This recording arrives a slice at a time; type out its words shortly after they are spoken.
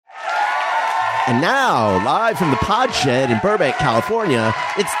And now, live from the Pod Shed in Burbank, California,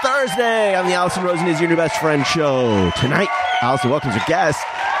 it's Thursday on the Alison Rosen is Your New Best Friend show. Tonight, Alison welcomes her guest.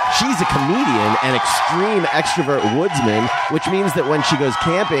 She's a comedian and extreme extrovert woodsman, which means that when she goes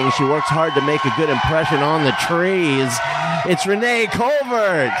camping, she works hard to make a good impression on the trees. It's Renee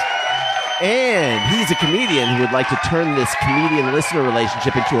Colbert. And he's a comedian who would like to turn this comedian-listener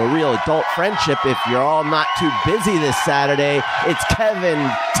relationship into a real adult friendship. If you're all not too busy this Saturday, it's Kevin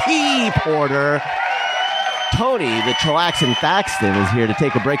T. Porter. Tony, the chillaxin' Thaxton, is here to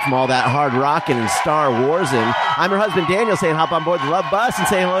take a break from all that hard rockin' and Star Warsin'. I'm her husband, Daniel, saying hop on board the Love Bus and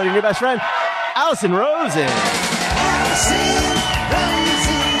saying hello to your new best friend, Alison Rosen.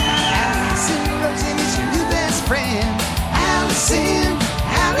 Alison Rosen is your new best friend. Alison,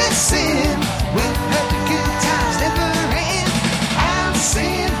 with her good times never end.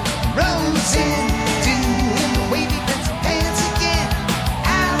 Alison Rosen, doing the wavy pencil dance again.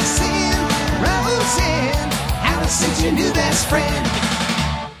 Allison's your new best friend.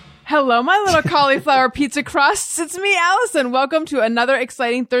 Hello, my little cauliflower pizza crusts. It's me, Alison. Welcome to another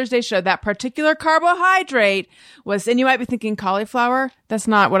exciting Thursday show. That particular carbohydrate was, and you might be thinking cauliflower. That's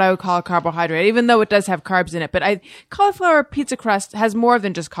not what I would call a carbohydrate, even though it does have carbs in it. But cauliflower pizza crust has more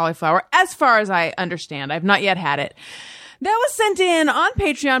than just cauliflower, as far as I understand. I've not yet had it. That was sent in on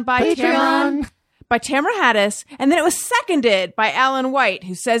Patreon by Tamara Hattis, and then it was seconded by Alan White,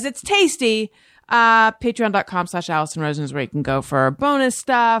 who says it's tasty. Patreon.com/Alison Rosen is where you can go for bonus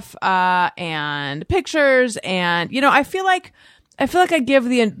stuff, and pictures. And, I feel like I give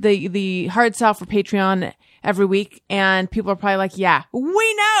the hard sell for Patreon every week, and people are probably like, yeah,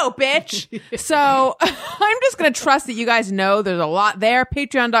 we know, bitch. So I'm just going to trust that you guys know there's a lot there.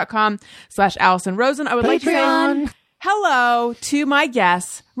 Patreon.com/Alison Rosen. I would like to say hello to my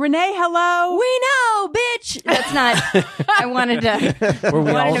guests. Renee, hello. We know, bitch. That's not. I wanted to. Were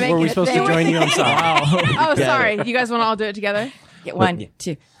we supposed to join you on song? Oh, sorry. You guys want to all do it together? Yeah, 1,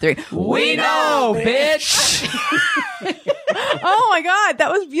 2, 3. We know, bitch. Oh my God,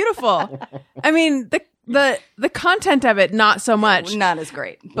 that was beautiful. I mean, the content of it, not so much. Not as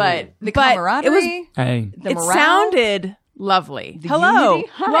great, but the camaraderie. It sounded lovely. Hello. Unity?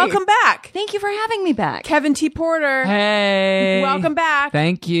 Hi. Welcome back. Thank you for having me back. Kevin T. Porter. Hey. Welcome back.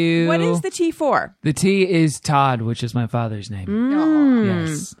 Thank you. What is the T for? The T is Todd, which is my father's name.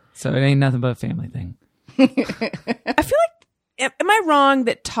 Yes. So it ain't nothing but a family thing. I feel like, am I wrong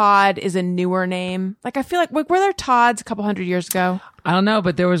that Todd is a newer name? Like, I feel like, were there Todds a couple hundred years ago? I don't know,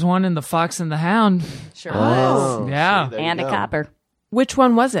 but there was one in The Fox and the Hound. Sure was. Yeah. And a copper. Which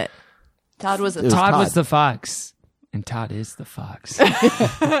one was it? Todd was a Todd was the fox. And Todd is the fox. Well,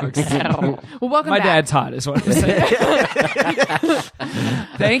 welcome My back. dad, Todd, is what I'm saying.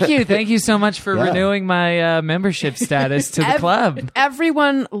 Thank you so much for renewing my membership status to the club.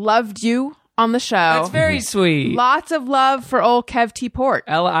 Everyone loved you on the show. That's very sweet. Lots of love for old Kev T. Port.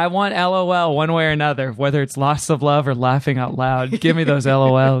 I want LOL one way or another, whether it's lots of love or laughing out loud. Give me those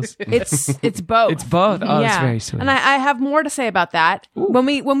LOLs. It's both. It's both. Oh, that's very sweet. And I have more to say about that when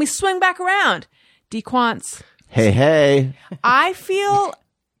we swing back around. DeQuance. Hey. I feel,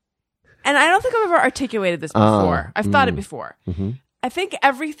 and I don't think I've ever articulated this before. I've thought it before. Mm-hmm. I think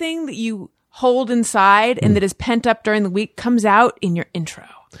everything that you hold inside and that is pent up during the week comes out in your intro.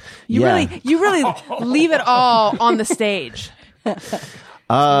 You really leave it all on the stage.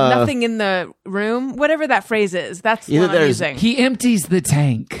 Nothing in the room, whatever that phrase is. That's what I'm using. He empties the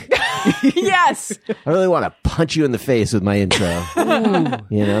tank. Yes. I really want to punch you in the face with my intro.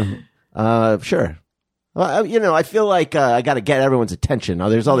 Sure. Well, I feel like I got to get everyone's attention. Now,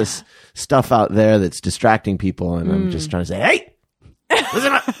 there's all this stuff out there that's distracting people, and I'm just trying to say, hey,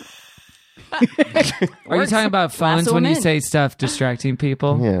 listen up. Are you talking about phones when you say stuff distracting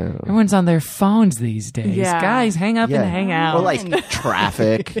people? Yeah. Everyone's on their phones these days. Yeah. Guys, hang up and hang out. Or like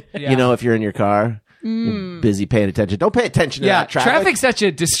traffic, if you're in your car. You're busy paying attention. Don't pay attention to that traffic. Traffic's such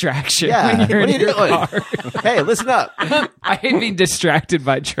a distraction Yeah. when you're What in are you your doing? car. Hey, listen up. I hate being distracted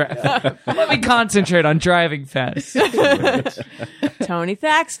by traffic. Let me concentrate on driving fast. Tony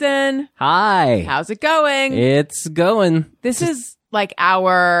Thaxton. Hi. How's it going? It's going. This is like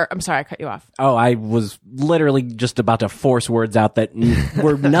I'm sorry, I cut you off. Oh, I was literally just about to force words out that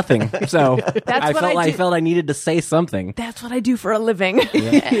were nothing. So I felt I needed to say something. That's what I do for a living.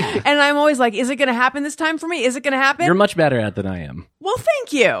 Yeah. And I'm always like, is it going to happen this time for me? Is it going to happen? You're much better at it than I am. Well,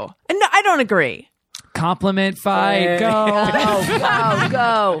 thank you. And no, I don't agree. Compliment fight.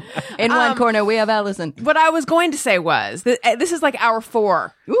 Go. In one corner, we have Alison. What I was going to say was, this is like hour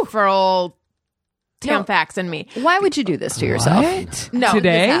 4 for old Tam Fax and me. Why would you do this to yourself? What? No,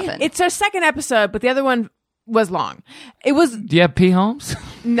 Today? this happened. It's our second episode, but the other one was long. It was Do you have P. Holmes?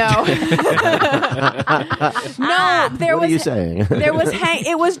 no, no. There What was are you saying? there was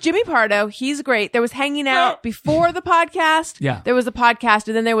it was Jimmy Pardo. He's great. There was hanging out before the podcast. Yeah. There was a podcast,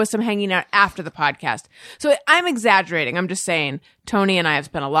 and then there was some hanging out after the podcast. So I'm exaggerating. I'm just saying Tony and I have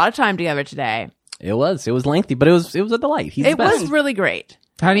spent a lot of time together today. It was lengthy, but it was a delight. He's It the best. was really great.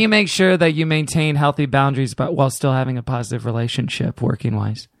 How do you make sure that you maintain healthy boundaries but while still having a positive relationship working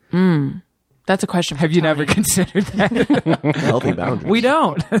wise? That's a question. For Have you Tony. never considered that? Healthy boundaries. We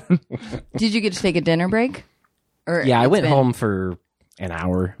don't. Did you get to take a dinner break? Or Yeah, I it's went been- home for an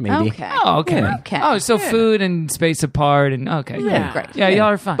hour, maybe. Okay. Oh, okay. Okay. Oh, so food and space apart and okay. Yeah. Great. Yeah, y'all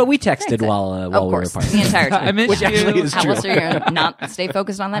are fine. But we texted while Of we were course, apart. the entire time. I miss Which you. actually is How true. else are you going to not stay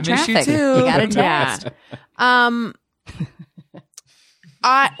focused on that I miss you traffic? too. You got to Yeah. text.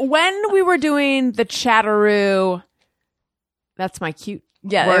 When we were doing the chatteroo, that's my cute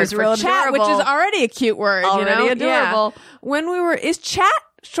Yeah, word it was for real chat, adorable. which is already a cute word. Already you know? Yeah. adorable. When we were, is chat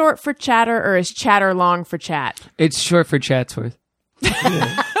short for chatter or is chatter long for chat? It's short for Chatsworth.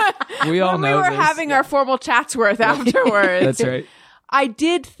 We all When we know were this. having our formal Chatsworth afterwards. That's right. I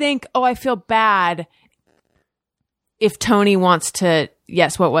did think, I feel bad if Tony wants to.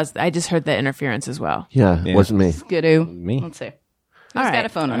 Yes, what was? I just heard the interference as well. Yeah, it wasn't me. Good-oo. Me. Let's see. Who's All got right. a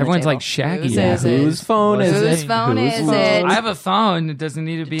phone on Everyone's the table? like Shaggy. Whose Yeah. is it? Whose phone is Whose it? phone Whose is phone? it? I have a phone. It doesn't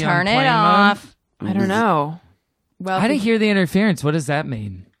need to be Turn on it plane off. I don't know. Well, Mode. I didn't hear the interference. What does that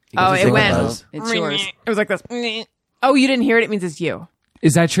mean? Oh, It's it like a went. buzz. It's yours. It was like this. Oh, you didn't hear it? It means it's you.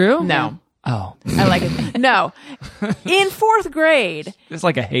 Is that true? No. Oh, I like it. No. In fourth grade, it's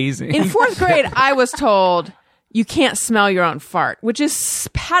like a hazing. in fourth grade, I was told you can't smell your own fart, which is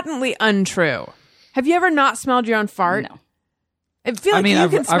patently untrue. Have you ever not smelled your own fart? No. I feel like I mean, you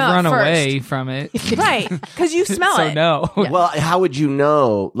I've can smell run it first. away from it. Right, because you smell so it. no. Well, how would you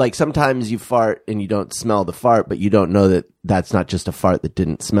know? Like sometimes you fart and you don't smell the fart, but you don't know that that's not just a fart that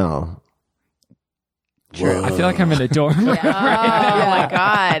didn't smell. True. I feel like I'm in a dorm. Oh my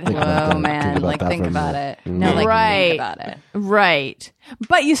god. Think about that. Whoa, man. Think about Like, that think for a about minute. it. No, like, Right. think about it. Right.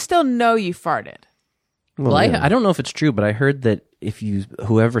 But you still know you farted. Well, I don't know if it's true, but I heard that if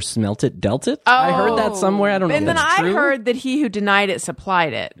whoever smelt it dealt it. I heard that somewhere. I don't know And if then that's I true. heard that he who denied it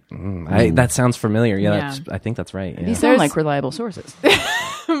supplied it. That sounds familiar. Yeah, Yeah. I think that's right. Yeah. These sound like reliable sources.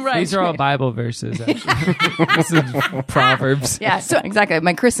 Right. These are all Bible verses, actually. This is Proverbs. Yeah, so exactly.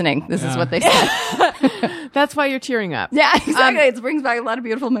 My christening. This is what they said. That's why you're tearing up. Yeah, exactly. It brings back a lot of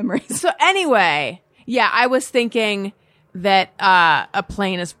beautiful memories. So anyway, yeah, I was thinking that a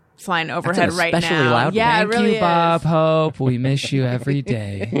plane is flying overhead an right especially now. loud Yeah, Thank it really you, Bob is. Hope. We miss you every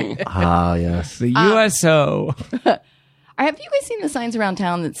day. Ah, yes. The USO. Have you guys seen the signs around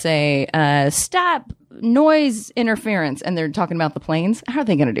town that say, stop noise interference? And they're talking about the planes. How are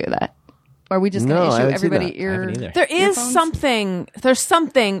they going to do that? Or are we just No, going I to issue haven't seen everybody that. I haven't ear? either. There is something. There's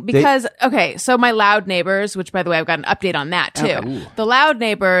something because okay. So my loud neighbors, which by the way, I've got an update on that too. The loud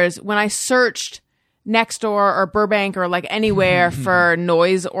neighbors. When I searched Nextdoor or Burbank or like anywhere for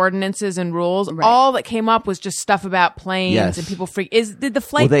noise ordinances and rules, all that came up was just stuff about planes Yes. and people freak. Did the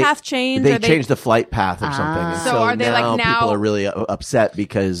flight path change? They or changed the flight path or something. And So are they like now- people are really upset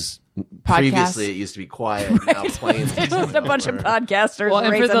because previously it used to be quiet. And now planes. Just a bunch of podcasters Well,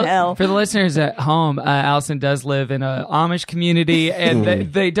 and raising hell. for the listeners at home, Alison does live in an Amish community,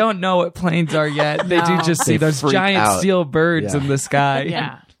 and they don't know what planes are yet. They do just see They those freak giant out. steel birds Yeah. in the sky.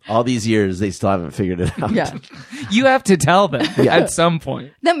 Yeah. All these years, they still haven't figured it out. Yeah. You have to tell them at some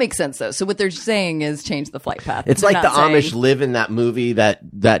point. That makes sense, though. So what they're saying is change the flight path. It's They're like the not saying- Amish live in that movie, that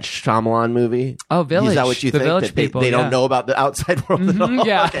Shyamalan movie. Oh, Village. Is that what you The think? Village That they, people, they yeah. don't know about the outside world at all?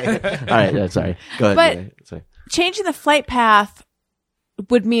 yeah. Okay. All right. Yeah, sorry. Go ahead. But- Renee. Sorry. Changing the flight path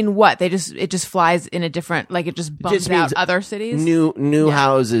would mean what? It just flies in a different, like it just bumps Just means out other cities. New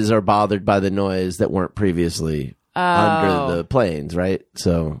houses are bothered by the noise that weren't previously under the planes, right?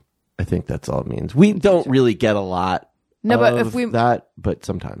 So I think that's all it means. We don't really get a lot No, but of if we- that, but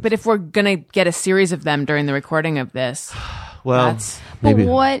sometimes. But if we're gonna get a series of them during the recording of this, well, that's- But maybe.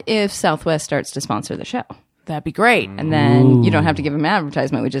 what if Southwest starts to sponsor the show? that'd be great. And then you don't have to give them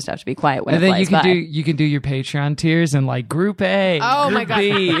advertisement. We just have to be quiet when And it then flies you can do your Patreon tiers and like Group A. Oh Group my god!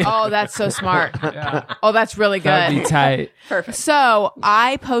 B. Oh, that's so smart. Oh, that's really That'd be good. tight. So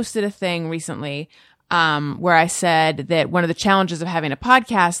I posted a thing recently where I said that one of the challenges of having a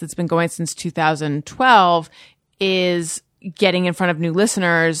podcast that's been going since 2012 is getting in front of new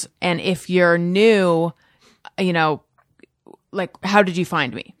listeners. And if you're new, like, how did you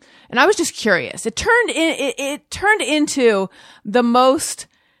find me? And I was just curious. It turned into the most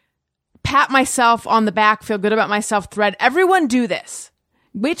pat myself on the back, feel good about myself thread. Everyone do this.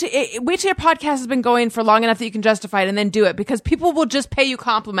 Wait till your podcast has been going for long enough that you can justify it, and then do it, because people will just pay you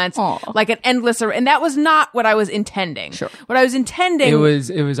compliments like an endless. And that was not what I was intending. Sure. What I was intending. It was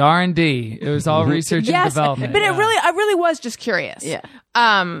R&D. It was all research and development. But I really was just curious. Yeah.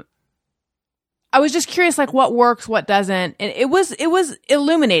 I was just curious, like, what works, what doesn't, and it was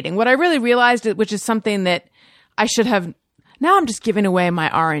illuminating. What I really realized, which is something that I should have. Now I'm just giving away my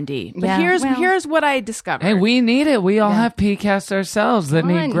R&D. But here's what I discovered. Hey, we need it. We all have PCasts ourselves that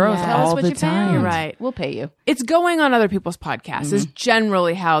need growth all the time. You're right. We'll pay you. It's going on other people's podcasts is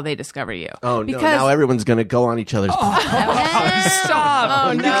generally how they discover you. Oh, no. Now everyone's going to go on each other's podcasts. Stop.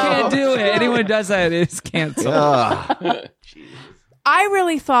 Oh, no. You can't do it. Anyone does that is canceled. I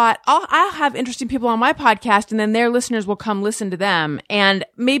really thought I'll have interesting people on my podcast, and then their listeners will come listen to them. And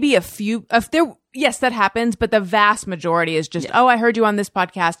maybe a few, yes, that happens, but the vast majority is just, I heard you on this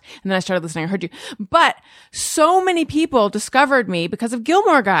podcast, and then I started listening. I heard you. But so many people discovered me because of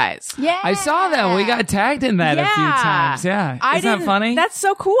Gilmore Guys. Yeah. I saw that. We got tagged in that a few times. Yeah. Isn't that funny? That's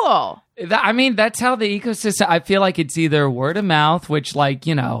so cool. I mean, that's how the ecosystem, I feel like it's either word of mouth, which, like,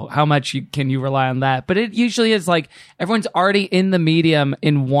 you know, how much can you rely on that? But it usually is like everyone's already in the medium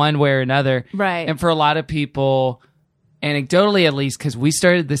in one way or another. Right. And for a lot of people, anecdotally at least, because we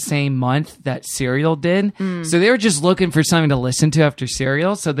started the same month that Serial did. So they were just looking for something to listen to after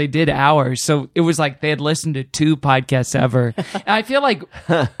Serial. So they did ours. So it was like they had listened to 2 podcasts ever. And I feel like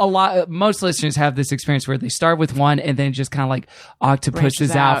most listeners have this experience where they start with one and then just kind of like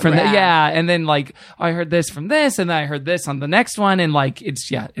octopuses out from that. Yeah. And then like, I heard this from this, and then I heard this on the next one. And like, it's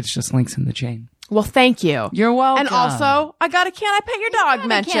just links in the chain. Well, thank you. You're welcome. And also, I got a Can I Pet Your Dog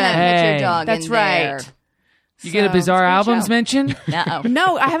mention. Pet your dog That's in right. there. You get a Bizarre Albums mention? No.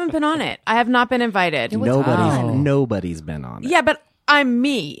 No, I haven't been on it. I have not been invited. Nobody's been on it. Yeah, but I'm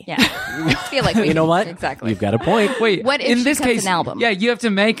me. Yeah. I feel like You know what? Exactly. You've got a point. Wait, What if in she this cuts case, an album? Yeah, you have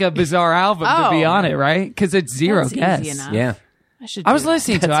to make a Bizarre Album to be on it, right? Because it's zero That's guests. easy enough. Yeah. I was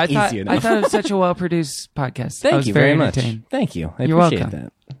listening to it. I That's easy thought enough. it was such a well-produced podcast. I Thank was you very much. entertained. Thank you. I You're appreciate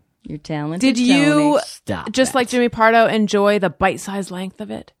welcome. that. You're talented. Did you, Stop just that. like Jimmy Pardo, enjoy the bite-sized length of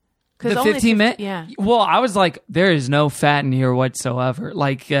it? The 15 minute? Yeah. Well, I was like, there is no fat in here whatsoever.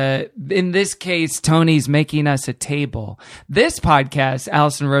 Like, in this case, Tony's making us a table. This podcast,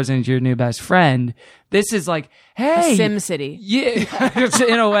 Alison Rosen is your new best friend. This is like, hey. Sim City. Yeah,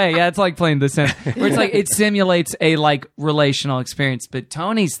 in a way. Yeah, it's like playing The Sims. Where it's like, it simulates a like relational experience. But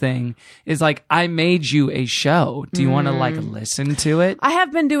Tony's thing is like, I made you a show. Do you want to like listen to it? I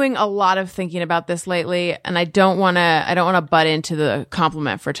have been doing a lot of thinking about this lately, and I don't want to butt into the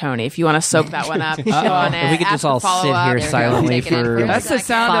compliment for Tony. If you want to soak that one up, chew on it. If we could just all sit here There you go. silently Take it in for for a That's the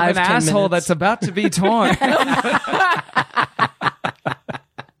sound of 5, an 10 asshole minutes. that's about to be torn.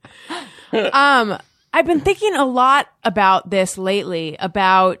 I've been thinking a lot about this lately, and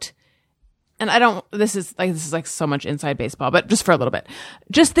this is like so much inside baseball, but just for a little bit,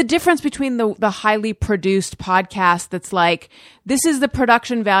 just the difference between the highly produced podcast that's like, this is the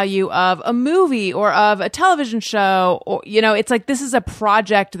production value of a movie or of a television show, or, you know, it's like, this is a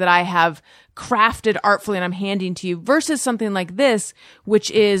project that I have crafted artfully and I'm handing to you, versus something like this, which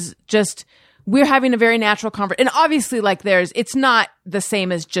is just, we're having a very natural conversation. And obviously, like, it's not the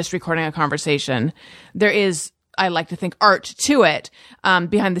same as just recording a conversation. There is, I like to think, art to it,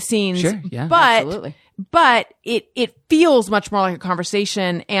 behind the scenes. Sure, yeah. Absolutely. But it feels much more like a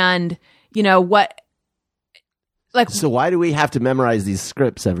conversation. And, you know, So why do we have to memorize these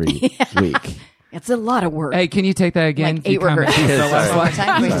scripts every week? It's a lot of work. Hey, can you take that again? Like 8 You comment- rehearsals. Yeah, sorry. One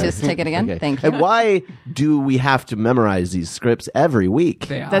time. Wait, Sorry. just take it again. Okay. Thank you. And why do we have to memorize these scripts every week?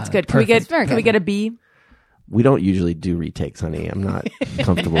 that's good. Can we Perfect. get a B? We don't usually do retakes, honey. I'm not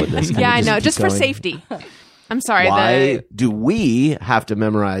comfortable with this. Can we Yeah, I know. keep Just for going? safety. I'm sorry. Why do we have to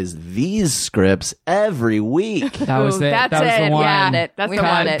memorize these scripts every week? That was Ooh, it. that's That was it. the one. Yeah, it. that's We the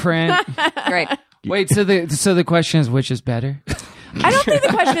found one. it. Print. Great. Wait, so the question is, which is better? I don't think the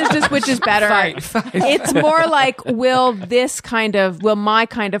question is just which is better. It's more like, will my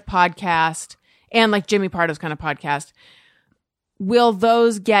kind of podcast and like Jimmy Pardo's kind of podcast, will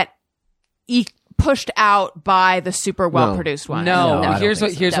those get pushed out by the super well produced one? No, I don't here's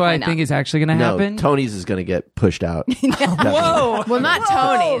think what here's what I Definitely think not. is actually going to No, happen. Tony's is going to get pushed out. Whoa! Well, not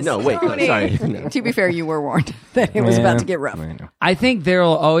Tony's. No, wait. No, sorry. No. To be fair, you were warned that it was about to get rough. I think there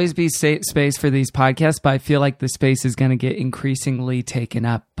will always be space for these podcasts, but I feel like the space is going to get increasingly taken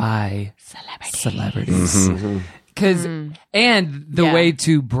up by celebrities. Because and the Yeah. way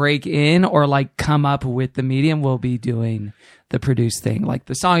to break in or like come up with the medium will be doing the produced thing, like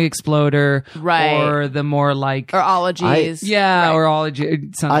the Song Exploder, Right. or the more like Or ologies. yeah, or ology,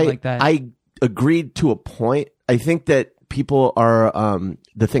 something like that. I agreed to a point. I think that people are,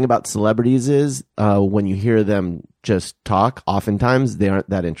 the thing about celebrities is, when you hear them just talk, oftentimes they aren't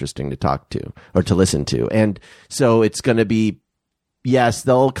that interesting to talk to or to listen to. And so it's going to be, yes,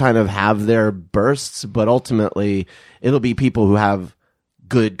 they'll kind of have their bursts, but ultimately it'll be people who have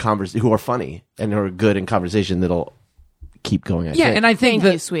good who are funny and who are good in conversation that'll keep going. I think. And I think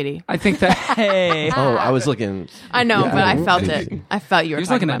Thank you, sweetie. I think that. Hey. Oh, I was looking. I know, Yeah, but I felt it. I felt you were He was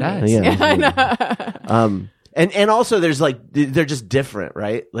talking looking about at me. us. Yeah, I know. And also there's like, they're just different,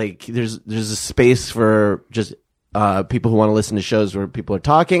 right? Like there's a space for just, people who want to listen to shows where people are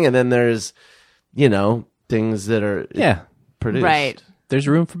talking. And then there's, things that are produced. Right. There's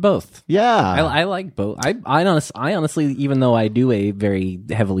room for both. Yeah. I like both. I honestly, even though I do a very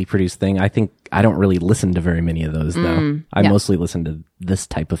heavily produced thing, I think I don't really listen to very many of those, though. I mostly listen to this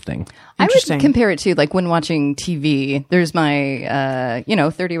type of thing. I would compare it to like when watching TV. There's my,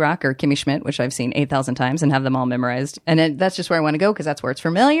 30 Rock or Kimmy Schmidt, which I've seen 8,000 times and have them all memorized. And that's just where I want to go because that's where it's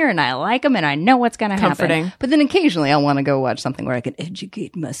familiar and I like them and I know what's going to Comforting. happen. But then occasionally I'll want to go watch something where I can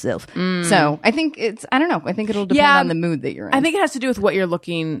educate myself. So I think I don't know. I think it'll depend on the mood that you're in. I think it has to do with what you're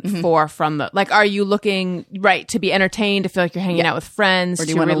looking for from the, like, are you looking, right, to be entertained, to feel like you're hanging out with friends, Or do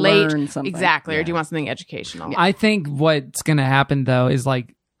you to wanna relate? learn something? Exactly. Or do you want something educational? I think what's going to happen though is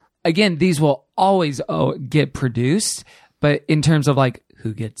like, again, these will always get produced, but in terms of like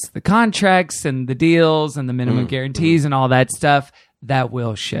who gets the contracts and the deals and the minimum guarantees and all that stuff, that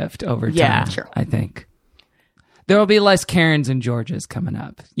will shift over time. Yeah. Sure. I think there will be less Karens and Georges coming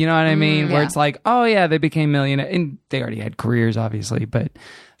up. You know what I mean? Where it's like, oh yeah, they became millionaires and they already had careers, obviously, but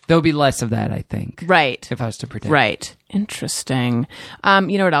there'll be less of that, I think. Right. If I was to predict. Right. Interesting.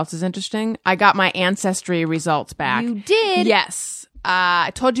 You know what else is interesting? I got my Ancestry results back. You did? Yes.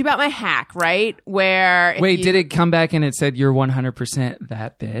 I told you about my hack, right? Where Wait, did it come back and it said you're 100%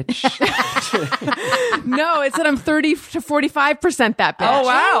 that bitch? No, it said I'm 30 to 45% that bitch. Oh,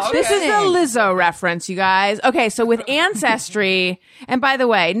 wow. This is the Lizzo reference, you guys. Okay, so with Ancestry, and by the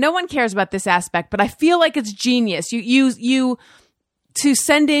way, no one cares about this aspect, but I feel like it's genius. You to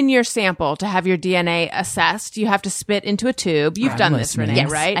send in your sample to have your DNA assessed, you have to spit into a tube. You've done this, listening. Renee,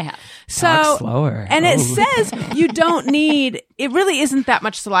 Yes, right? I have. So, Talk slower. and it says you don't need, it really isn't that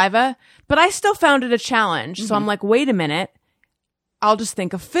much saliva, but I still found it a challenge. So I'm like, wait a minute. I'll just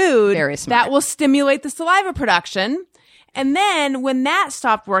think of food Very smart. that will stimulate the saliva production. And then when that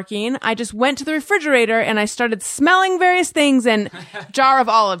stopped working, I just went to the refrigerator and I started smelling various things and jar of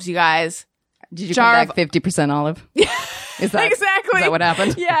olives, you guys. Did you Jar come of- back 50% olive? Is that Exactly. Is that what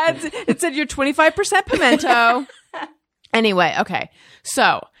happened? Yeah, it said you're 25% pimento. Anyway, okay.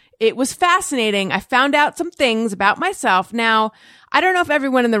 So it was fascinating. I found out some things about myself. Now, I don't know if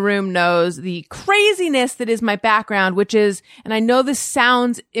everyone in the room knows the craziness that is my background, which is, and I know this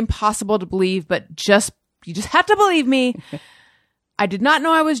sounds impossible to believe, but you just have to believe me. I did not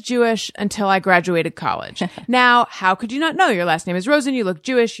know I was Jewish until I graduated college. Now, how could you not know? Your last name is Rosen. You look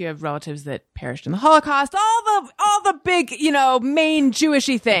Jewish. You have relatives that perished in the Holocaust. All the big, main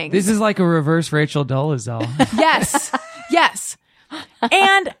Jewishy things. This is like a reverse Rachel Dolezal. Yes. Yes.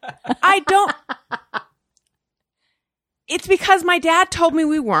 And it's because my dad told me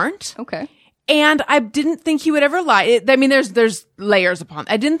we weren't. Okay. And I didn't think he would ever lie. I mean, there's layers upon.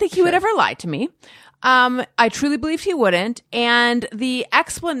 I didn't think he would ever lie to me. I truly believed he wouldn't. And the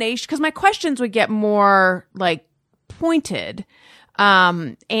explanation, because my questions would get more like pointed.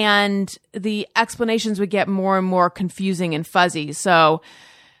 And the explanations would get more and more confusing and fuzzy. So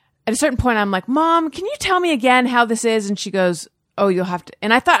at a certain point, I'm like, Mom, can you tell me again how this is? And she goes, oh, you'll have to.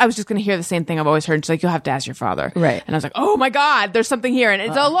 And I thought I was just going to hear the same thing I've always heard. She's like, you'll have to ask your father. Right. And I was like, oh my God, there's something here. And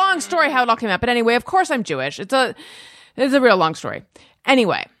it's a long story how it all came out. But anyway, of course I'm Jewish. It's a real long story.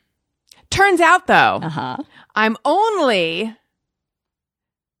 Anyway, turns out though, I'm only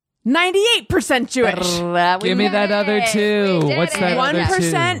 98% Jewish. Give me that other two. What's that other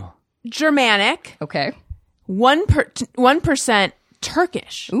 1% two? Germanic, Okay. 1%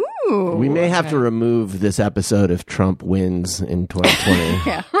 Turkish. Ooh. We may have to remove this episode if Trump wins in 2020.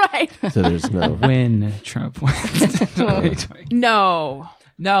 Yeah. Right. So there's no. When Trump wins. No.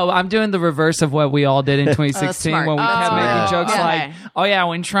 No, I'm doing the reverse of what we all did in 2016 smart. when we kept making yeah. jokes Yeah. like, oh yeah,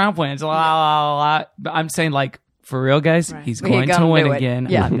 when Trump wins, la, la, la, la. But I'm saying like, for real, guys, he's He going to gonna win do it. again.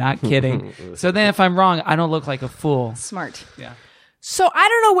 Yeah. I'm not kidding. So then if I'm wrong, I don't look like a fool. Smart. Yeah. So I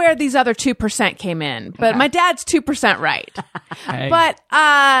don't know where these other 2% came in, but my dad's 2% right. Hey. But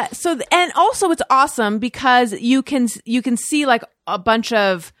and also it's awesome because you can see like a bunch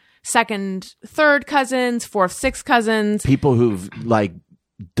of second, third cousins, fourth, sixth cousins. People who've like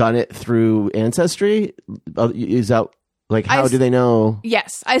done it through Ancestry? Is that Like, how do they know?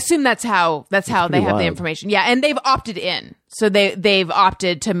 Yes, I assume that's how they have wild. the information. Yeah, and they've opted in, so they've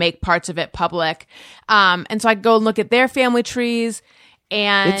opted to make parts of it public. And so I go and look at their family trees,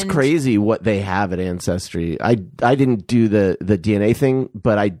 and It's crazy what they have at Ancestry. I didn't do the DNA thing,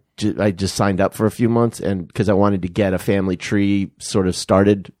 but I just signed up for a few months, and because I wanted to get a family tree sort of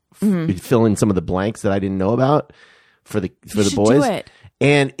started, fill in some of the blanks that I didn't know about for the should boys. do it.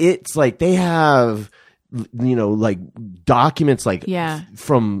 And it's like they have, like documents like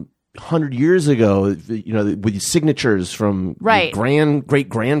from 100 years ago, with signatures from Right. great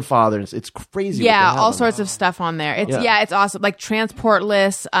grandfathers. It's crazy. what they have all on sorts there. of stuff on there. It's it's awesome. Like transport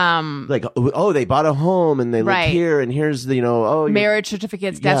lists, Like, they bought a home and they live Right. here, and here's the marriage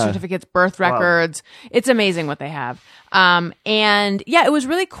certificates, death Yeah. certificates, birth records. It's amazing what they have. And yeah, it was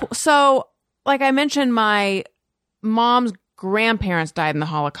really cool. So, like I mentioned, my mom's grandparents died in the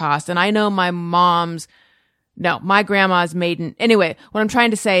Holocaust, and I know my grandma's maiden. Anyway, what I'm trying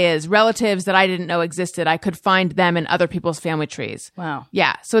to say is relatives that I didn't know existed, I could find them in other people's family trees. Wow.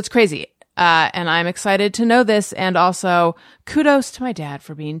 Yeah. So it's crazy. And I'm excited to know this. And also kudos to my dad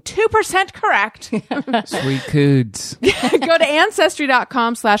for being 2% correct. Sweet coods. Go to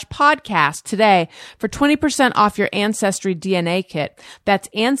ancestry.com/podcast today for 20% off your Ancestry DNA kit. That's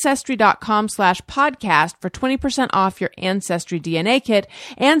ancestry.com/podcast for 20% off your Ancestry DNA kit.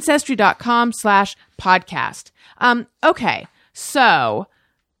 Ancestry.com/podcast. Okay. So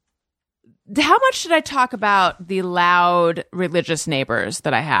how much did I talk about the loud religious neighbors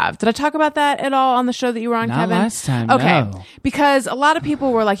that I have? Did I talk about that at all on the show that you were on, Not Kevin? last time, Okay. no. Because a lot of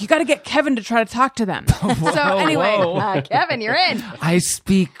people were like, you got to get Kevin to try to talk to them. So anyway, Kevin, you're in. I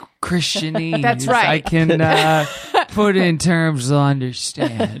speak Christianese. That's right. I can put it in terms to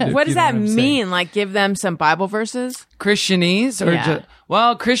understand. if what does you know that I'm saying. mean? Like give them some Bible verses? Christianese or Yeah.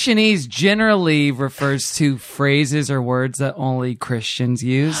 Christianese generally refers to phrases or words that only Christians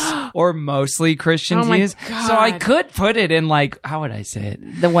use or mostly Christians Oh my use. So I God. could put it in how would I say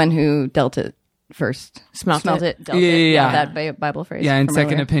it? The one who dealt it first. Smelt it. Dealt Yeah, it. yeah. That Bible phrase. Yeah, and from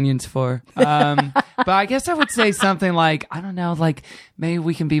second earlier. opinions for. But I guess I would say something like, I don't know, like maybe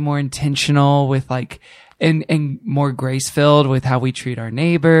we can be more intentional with and more grace filled with how we treat our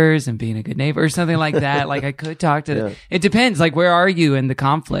neighbors and being a good neighbor or something like that. Like I could talk to it depends. Like where are you in the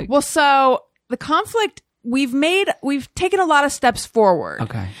conflict? Well, so the conflict we've taken a lot of steps forward.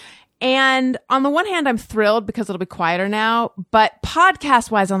 Okay. And on the one hand, I'm thrilled because it'll be quieter now. But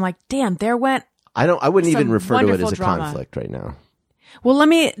podcast wise, I'm like, damn, there went. I wouldn't even Some refer to it wonderful as a drama. conflict right now. Well, let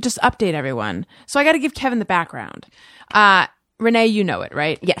me just update everyone. So I got to give Kevin the background. Renee, you know it,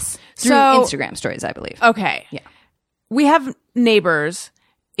 right? Yes. Through So- Instagram stories, I believe. Okay. Yeah. We have neighbors.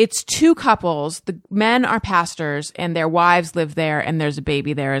 It's two couples. The men are pastors and their wives live there, and there's a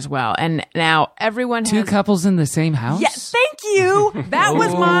baby there as well. And now everyone Two has. couples in the same house? Yes, thank you. That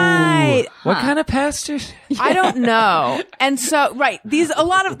was my. What kind of pastors? I don't know. And so, right, there's a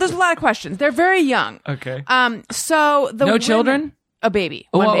lot of questions. They're very young. Okay. So the No women- children? A baby.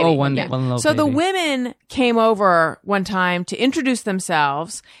 Oh, One oh, baby. oh, one- Yeah. one little So the baby. women came over one time to introduce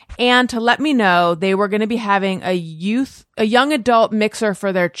themselves and to let me know they were going to be having a young adult mixer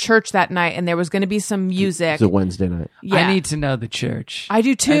for their church that night, and there was going to be some music. It's a Wednesday night. Yeah. I need to know the church. I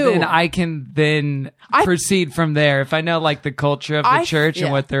do too. And then I can proceed from there. If I know like the culture of the I- church yeah.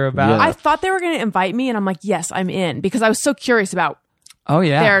 and what they're about. Yeah. I thought they were going to invite me, and I'm like, yes, I'm in, because I was so curious about Oh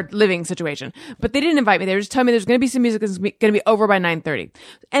yeah. their living situation. But they didn't invite me. They were just telling me there's going to be some music that's going to be over by 9:30.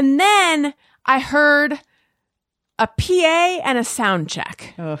 And then I heard a PA and a sound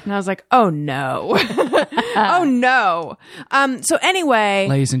check. And I was like, oh no. Oh no. So anyway,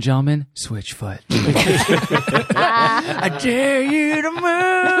 Ladies and gentlemen, Switchfoot. I dare you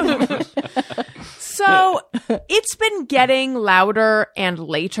to move. so it's been getting louder and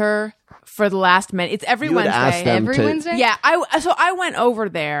later for the last minute. It's every You would ask Wednesday. them Every to- Wednesday? Yeah, I went over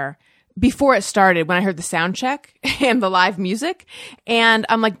there before it started when I heard the sound check and the live music, and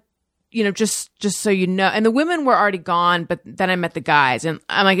I'm like, just so you know, and the women were already gone, but then I met the guys, and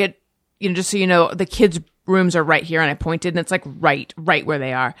I'm like, just so you know, the kids' rooms are right here, and I pointed, and it's like right where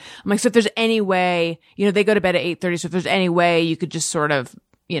they are. I'm like, so if there's any way, they go to bed at 8:30, so if there's any way you could just sort of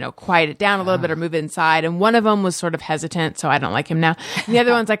quiet it down a little bit or move it inside. And one of them was sort of hesitant, so I don't like him now. And the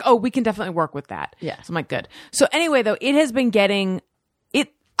other one's like, oh, we can definitely work with that. Yeah. So I'm like, good. So anyway, though, it has been getting it.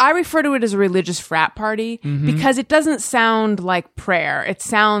 I refer to it as a religious frat party because it doesn't sound like prayer. It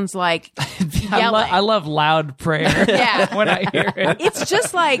sounds like yelling. I love loud prayer. Yeah. when I hear it. It's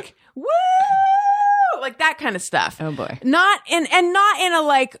just like, woo! like that kind of stuff. Oh, boy. Not in a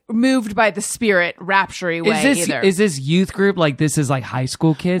like moved by the spirit rapture-y way either. Is this youth group like this is like high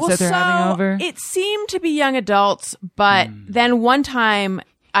school kids that they're having over? It seemed to be young adults, but then one time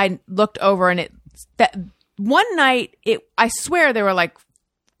I looked over and one night I swear they were like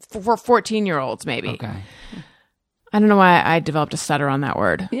 14-year-olds maybe. Okay. I don't know why I developed a stutter on that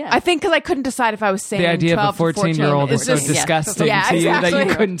word. Yeah. I think because I couldn't decide if I was saying The idea of a 12 to 14-year-old is so just- disgusting Yeah, to you that exactly.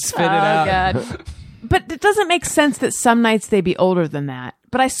 you couldn't spit it Oh, out. God. But it doesn't make sense that some nights they be older than that.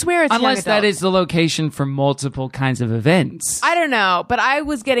 But I swear it's Unless young that adults. is the location for multiple kinds of events. I don't know, but I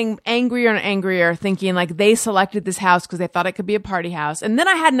was getting angrier and angrier thinking like they selected this house because they thought it could be a party house. And then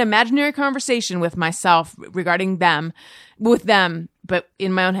I had an imaginary conversation with myself regarding with them, but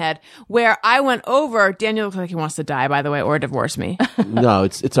in my own head, where I went over. Daniel looks like he wants to die, by the way, or divorce me. No,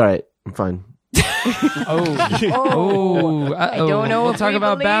 it's all right. I'm fine. Oh, I don't know We'll if talk we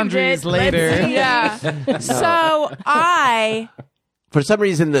about believed boundaries it. Let's later. see. Yeah. So I For some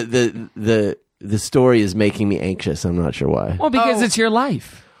reason, the story is making me anxious. I'm not sure why. Well, because it's your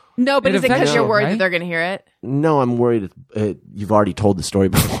life. no, but It is it because affects you're you, worried right? that they're going to hear it? No, I'm worried. You've already told the story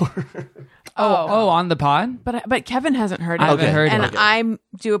before. Oh, on the pod? But Kevin hasn't heard it. I haven't heard and it. I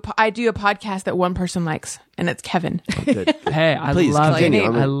do a podcast that one person likes, and it's Kevin. Good. Hey, I Please, love continue.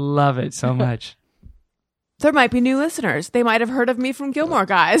 it. I love it so much. There might be new listeners. They might have heard of me from Gilmore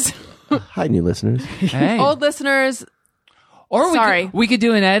Guys. Hi, new listeners. Hey. Old listeners. Or Sorry. we could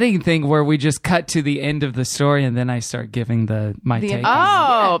do an editing thing where we just cut to the end of the story and then I start giving my take. on it.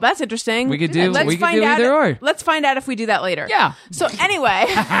 Oh, that's interesting. We could do- Let's we could find do out. either or. Let's find out if we do that later. Yeah. So anyway,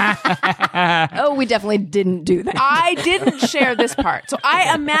 Oh, we definitely didn't do that. I didn't share this part. So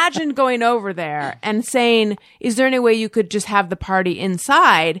I imagined going over there and saying, "Is there any way you could just have the party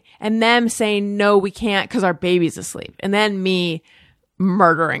inside?" And them saying, "No, we can't because our baby's asleep." And then me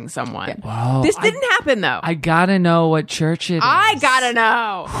murdering someone. Whoa, This didn't happen though. I gotta know what church it is. I gotta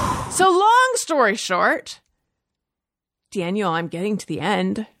know. So long story short, Daniel, I'm getting to the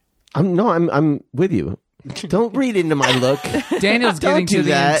end. I'm with you. Don't read into my look. Daniel's getting do to the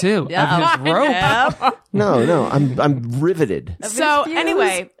that. end too of his rope. No, I'm riveted. So views.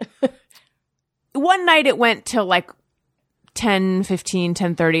 anyway, one night it went till like 10:15,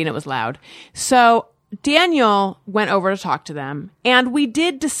 10:30, and it was loud. So Daniel went over to talk to them, and we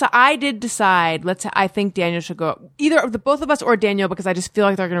did decide. I did decide. I think Daniel should go. Either of the both of us or Daniel, because I just feel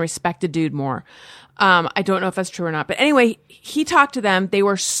like they're going to respect the dude more. I don't know if that's true or not, but anyway, he talked to them. They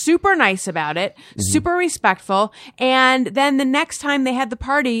were super nice about it, super respectful. And then the next time they had the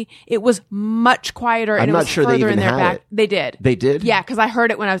party, it was much quieter. And I'm it not was sure they further in even their had back. it. They did. They did? Yeah, because I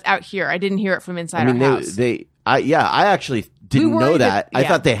heard it when I was out here. I didn't hear it from inside I mean, our house. I actually didn't know worried that. that- I yeah.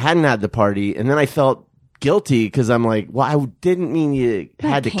 thought they hadn't had the party, and then I felt guilty because I'm like, well, I didn't mean you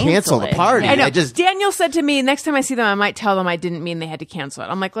had to cancel the it. party. I know. I just Daniel said to me, next time I see them, I might tell them I didn't mean they had to cancel it.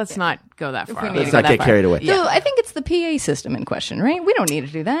 I'm like, let's not go that far. we need let's to go not that get far. carried away. So I think it's the PA system in question, right? We don't need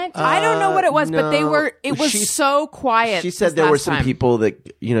to do that. I don't know what it was, but they no. were. It was She- so quiet. She said this there were last some time. people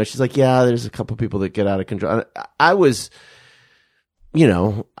that, she's like, yeah, there's a couple people that get out of control. I was,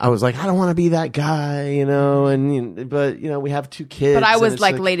 I was like, I don't want to be that guy, but we have two kids. But I and was it's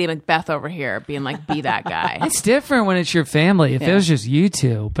like Lady Macbeth over here, being like, "Be that guy." It's different when it's your family. If it was just you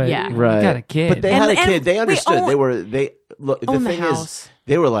two, but Yeah. you right. got a kid. But they And- had a and kid. They we understood. own- The own the thing house. is,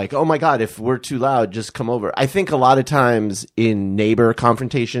 they were like, oh my God, if we're too loud, just come over. I think a lot of times in neighbor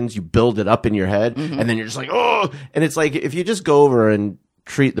confrontations, you build it up in your head and then you're just like, oh, and it's like, if you just go over and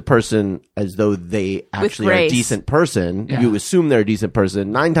treat the person as though they actually are a grace. decent person, Yeah. you assume they're a decent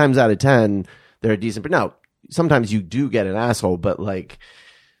person. 9 times out of 10, they're a decent, but now sometimes you do get an asshole, but like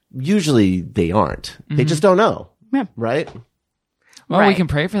usually they aren't. They just don't know. Yeah. Right? well, we Right. can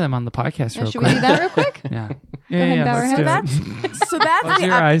pray for them on the podcast real Should we quick. do that real quick? Yeah. ahead and bow our let's do heads. it. So that's Close the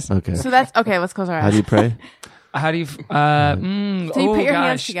your eyes. Okay. So that's okay. Let's close our eyes. How do you pray? How do you? So you put your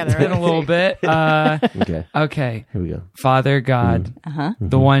hands gosh, together, It's been right? a little bit. Okay. Okay. Here we go. Father God,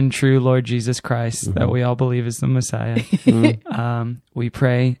 the one true Lord Jesus Christ that we all believe is the Messiah. We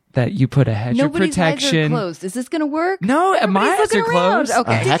pray that you put a hedge Nobody's of protection. eyes are closed. Is this going to work? No, my Everybody's eyes are looking around. closed.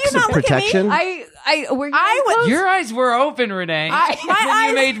 Okay. A hex of not look at me? protection? Were your I eyes would- closed? Your eyes were open, Renee. my And then eyes-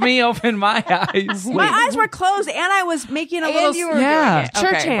 you made me open my eyes. My eyes were closed, and I was making a And little. you were Yeah. doing it.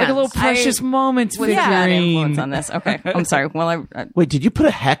 Church Okay. hands. Like a little precious moments Was that influence figurine. on this? Okay, I'm sorry. Well, Wait, did you put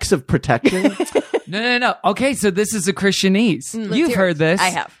a hex of protection? No. Okay, so this is a Christianese. You've hear heard it. this. I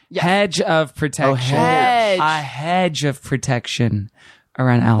have. Yes. Hedge of protection. hedge. A hedge of protection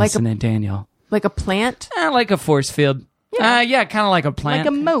around Allison and Daniel. like a plant. Like a force field. Yeah, kind of like a plant, Like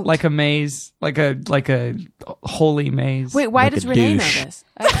a moat. like a maze, like a holy maze. Wait, why Like does a Renee douche. know this?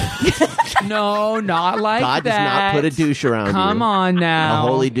 No, not like God does that. not put a douche around you. Come on A now.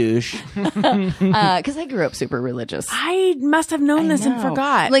 holy douche. Because I grew up super religious. I must have known this and No.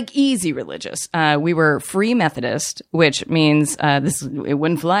 forgot. Like easy religious. We were free Methodist, which means it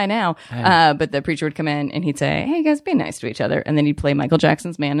wouldn't fly now. But the preacher would come in and he'd say, "Hey guys, be nice to each other," and then he'd play Michael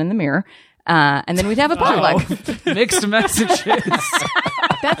Jackson's "Man in the Mirror," and then we'd have a potluck. Mixed messages.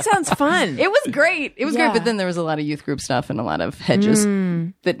 that sounds fun. It was great. It was Yeah. great. But then there was a lot of youth group stuff and a lot of hedges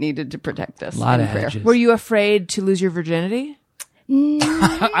that needed to protect us. A lot in of prayer. hedges. Were you afraid to lose your virginity?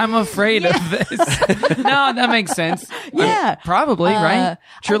 I'm afraid of this. No, that makes sense. Yeah. Probably, right?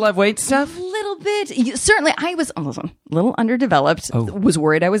 True love weight stuff? Little bit. Certainly, I was a little underdeveloped. Was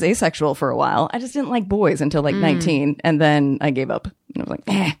worried I was asexual for a while. I just didn't like boys until like 19, and then I gave up. And I was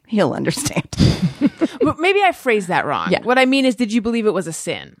like, he'll understand. But maybe I phrased that wrong. Yeah. What I mean is, did you believe it was a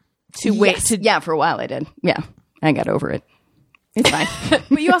sin to wait Yes. to? Yeah, for a while I did. Yeah, I got over it. It's fine.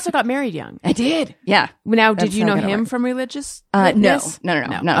 But you also got married young. I did. Yeah. Now, did That's you how know I got him over it. from religious? No. witness? We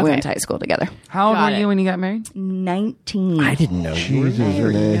Okay. went to high school together. How old Got were it. you when you got married? 19. I didn't know you were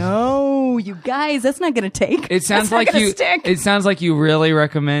Renee. No, you guys, that's not going to take. It sounds That's not like gonna you. Stick. It sounds like you really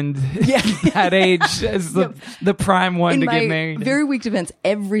recommend that age as the prime one In to my get married. very weak defense,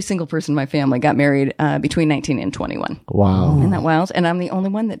 every single person in my family got married between 19 and 21. Wow. Isn't that wild? And I'm the only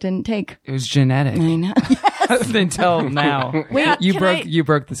one that didn't take. It was genetic I know. until now. Wait, you can broke. I- You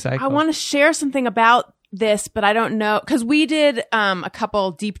broke the cycle. I want to share something about this, but I don't know because we did a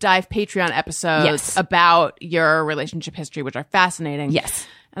couple deep dive Patreon episodes Yes. about your relationship history, which are fascinating. Yes.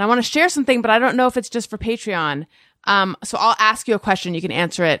 And I want to share something, but I don't know if it's just for Patreon. So I'll ask you a question. You can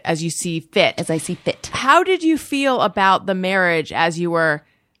answer it as you see fit. As I see fit. How did you feel about the marriage as you were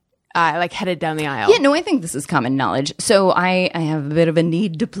headed down the aisle? Yeah, no, I think this is common knowledge. So I have a bit of a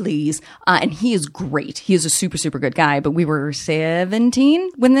need to please. And he is great. He is a super, super good guy. But we were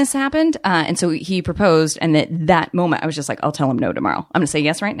 17 when this happened. And so he proposed. And at that moment, I was just like, I'll tell him no tomorrow. I'm going to say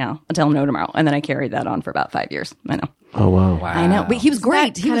yes right now. I'll tell him no tomorrow. And then I carried that on for about 5 years. I know. Oh, wow. I know. But he was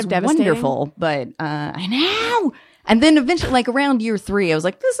great. He kind was of devastating? wonderful. But I know. And then eventually, like around year 3, I was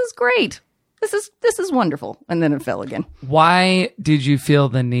like, this is great. This is wonderful. And then it fell again. Why did you feel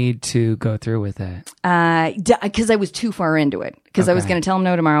the need to go through with it? Because I was too far into it. Because I was Okay. going to tell him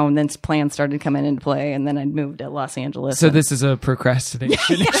no tomorrow, and then plans started coming into play, and then I'd moved to Los Angeles. So this is a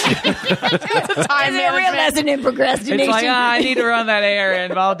procrastination issue. Time management. lesson in procrastination. It's like, I need to run that errand,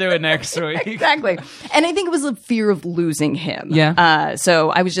 but I'll do it next week. Exactly. And I think it was a fear of losing him. Yeah.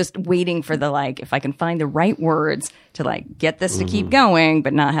 So I was just waiting for if I can find the right words to get this to keep going,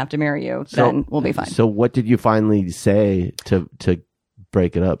 but not have to marry you, then we'll be fine. So what did you finally say to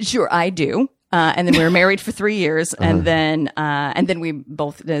break it up? Sure, I do. And then we were married for 3 years, and then we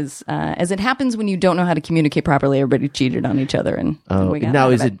both, as it happens when you don't know how to communicate properly, everybody cheated on each other, and we got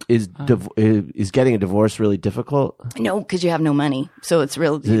Now out of is getting a divorce really difficult? No, because you have no money, so it's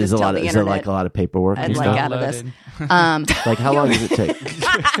real. You Is just tell the there internet. like a lot of paperwork and I'd stuff? like out of this. Like how long does it take?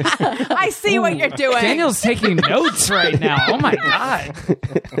 I see what you're doing. Daniel's taking notes right now. Oh my God.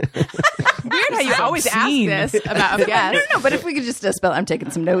 Weird how you always ask obscene. this about a guest. No, but if we could just spell, I'm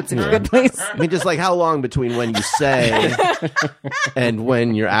taking some notes if you could, please. I mean, just like how long between when you say and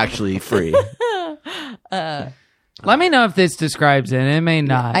when you're actually free? Let me know if this describes it. It may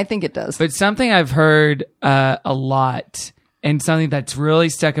not. I think it does. But something I've heard a lot and something that's really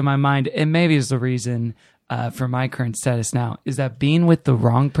stuck in my mind, and maybe is the reason for my current status now, is that being with the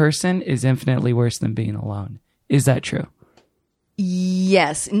wrong person is infinitely worse than being alone. Is that true?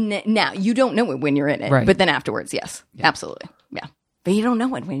 Yes. Now, you don't know it when you're in it, Right. but then afterwards, yes. Absolutely. Yeah. But you don't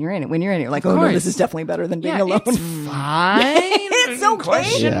know it when you're in it. When you're in it, you're like, oh, no, course. this is definitely better than being Yeah, alone. it's fine. It's okay.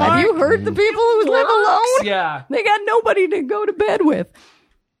 Question Have mark. you heard the people who live alone? Yeah. They got nobody to go to bed with.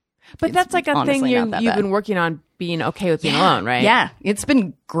 But that's like a honestly thing not that you've bad. been working on, being okay with being alone, right? Yeah. It's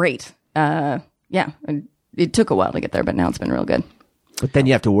been great. Yeah. It took a while to get there, but now it's been real good. But then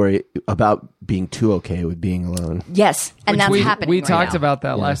you have to worry about being too okay with being alone. Yes. And that's happening. We right talked now. about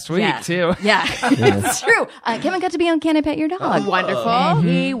that last week, Yeah. too. Yeah, it's true. Kevin got to be on Can I Pet Your Dog? Wonderful. And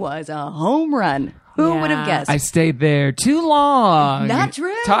he was a home run. Who would have guessed? I stayed there too long. Not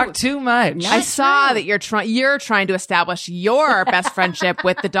true. Talked too much. I saw that you're trying to establish your best friendship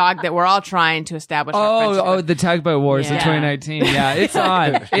with the dog that we're all trying to establish. our friendship Oh, with. the Tugboat Wars of Yeah. 2019. Yeah, it's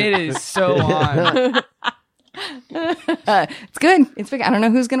on. It is so on. It's good. It's big. I don't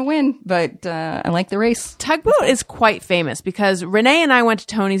know who's going to win, but I like the race. Tugboat is quite famous because Renee and I went to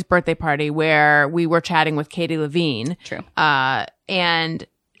Tony's birthday party where we were chatting with Katie Levine. True. And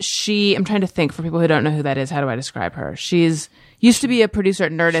I'm trying to think, for people who don't know who that is, how do I describe her? She's used to be a producer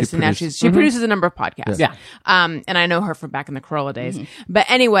at Nerdist, and now she produces a number of podcasts. Yeah. And I know her from back in the Corolla days. But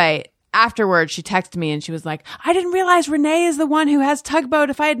anyway, afterwards, she texted me and she was like, I didn't realize Renee is the one who has Tugboat.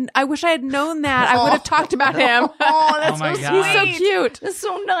 I wish I had known that. I would have talked about him. Oh, that's my so God. He's so sweet. cute. That's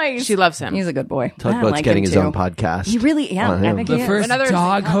so nice. She loves him. He's a good boy. I Tugboat's like getting him his too. own podcast. He really, yeah. On I him. think The he is. first Another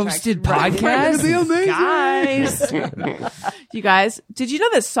dog-hosted podcast. Guys, you guys, did you know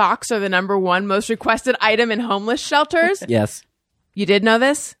that socks are the number one most requested item in homeless shelters? Yes. You did know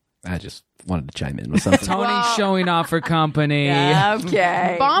this? I just wanted to chime in with something. Tony's showing off her company.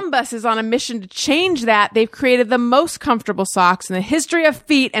 Okay. Bombas is on a mission to change that. They've created the most comfortable socks in the history of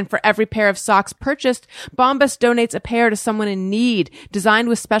feet, and for every pair of socks purchased, Bombas donates a pair to someone in need. Designed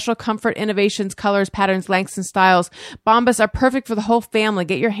with special comfort innovations, colors, patterns, lengths, and styles, Bombas are perfect for the whole family.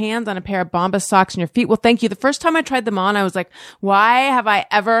 Get your hands on a pair of Bombas socks and your feet will thank you. The first time I tried them on, I was like, why have I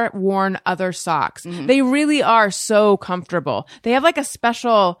ever worn other socks? They really are so comfortable. They have like a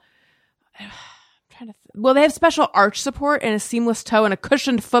special... Well, they have special arch support and a seamless toe and a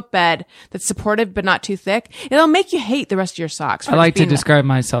cushioned footbed that's supportive but not too thick. It'll make you hate the rest of your socks. I like to describe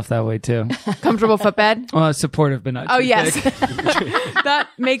myself that way too. Comfortable footbed. Well, supportive, but not Oh too yes, thick. that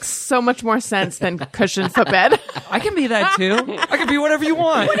makes so much more sense than cushioned footbed. I can be that too. I can be whatever you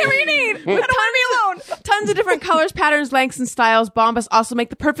want. Whatever you need. Don't leave me alone. Tons of different colors, patterns, lengths, and styles. Bombas also make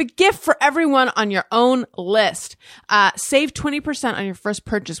the perfect gift for everyone on your own list. Save 20% on your first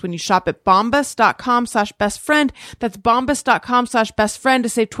purchase when you shop at bombas.com/bestfriend. That's bombas.com/bestfriend to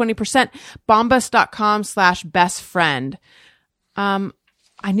save 20%. Bombas.com/bestfriend.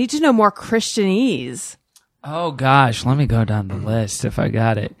 I need to know more Christianese. Oh gosh, let me go down the list if I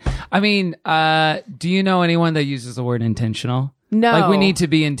got it. I mean, do you know anyone that uses the word intentional? No. Like we need to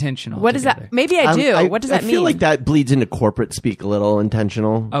be intentional. What is together. that? Maybe I do. What does that I mean? feel like that bleeds into corporate speak a little,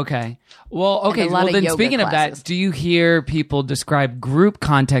 intentional. Okay. Well, okay. And a lot Well, of then yoga speaking of classes. that, do you hear people describe group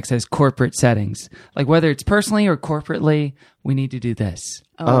context as corporate settings? Like whether it's personally or corporately, we need to do this.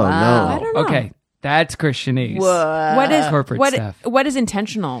 Oh, I no. don't know. Okay. That's Christianese. What is corporate stuff. What is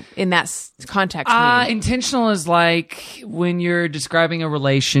intentional in that context? mean? Intentional is like when you're describing a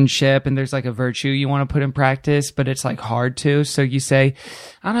relationship and there's like a virtue you want to put in practice, but it's like hard to. So you say,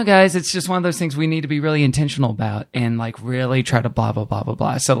 I don't know, guys, it's just one of those things we need to be really intentional about and like really try to blah, blah, blah, blah,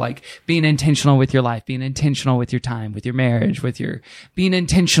 blah. So like being intentional with your life, being intentional with your time, with your marriage, being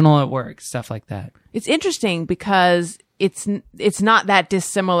intentional at work, stuff like that. It's interesting because it's not that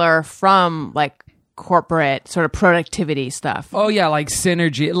dissimilar from like corporate sort of productivity stuff. Oh yeah, like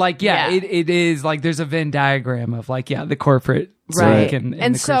synergy. Like yeah, Yeah. It is like there's a Venn diagram of like the corporate Right. speak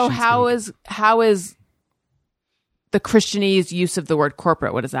and the so Christian how is the Christianese use of the word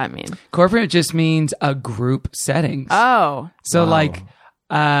corporate? What does that mean? corporate just means a group setting. Oh, So like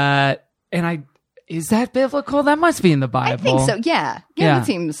is that biblical? That must be in the Bible. I think so. Yeah. Yeah. That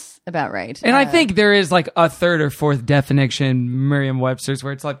seems about right. And I think there is like a third or fourth definition, Merriam-Webster's,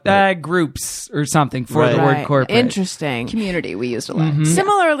 where it's like groups or something for the word right. corporate. Interesting. community we used a lot. Mm-hmm.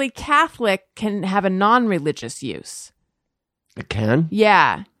 Similarly, Catholic can have a non-religious use. It can?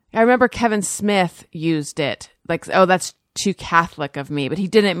 Yeah. I remember Kevin Smith used it. Like, oh, that's too Catholic of me, but he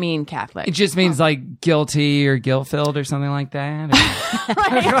didn't mean Catholic. It just means like guilty or guilt-filled or something like that. Just a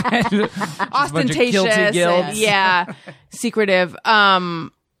bunch of Ostentatious. guilty And, guilts. yeah. Secretive.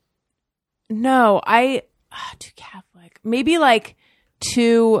 No, too Catholic. Maybe like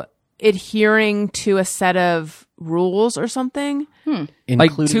too adhering to a set of rules or something.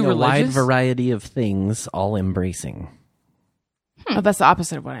 Including too a wide religious? variety of things, all embracing. Oh, that's the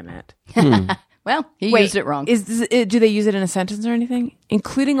opposite of what I meant. Well, he Wait, used it wrong. do they use it in a sentence or anything?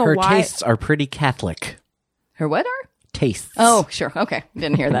 Including a Her wide... tastes are pretty Catholic. Her what are? Tastes. Oh, sure. Okay.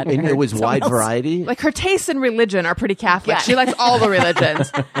 Didn't hear that. And it was Someone wide else. variety? Like her tastes in religion are pretty Catholic. Yeah. She likes all the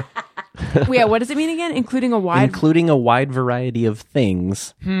religions. Yeah, what does it mean again? Including a wide... Including a wide variety of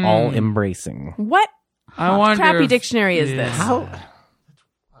things, all embracing. What I wonder crappy if- dictionary is this?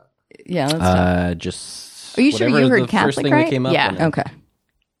 Yeah. That's Just. Are you sure whatever you heard the Catholic, first thing right? that came up Yeah. in it. okay.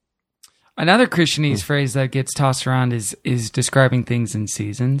 Another Christianese phrase that gets tossed around is describing things in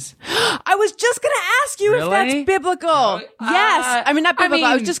seasons. I was just going to ask you if Really? that's biblical. Yes. I mean, not biblical.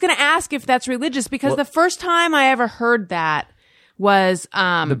 I was mean- just going to ask if that's religious because the first time I ever heard that was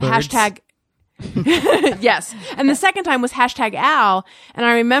The birds? hashtag... yes. And the second time was hashtag Al. And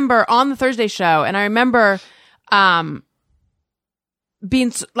I remember on the Thursday show, and I remember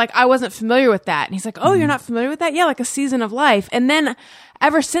being like, I wasn't familiar with that. And he's like, oh, you're not familiar with that? Yeah, like a season of life. And then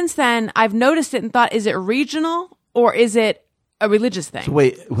ever since then, I've noticed it and thought, is it regional or is it a religious thing?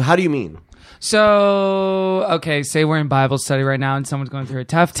 Wait, how do you mean? So, okay, say we're in Bible study right now and someone's going through a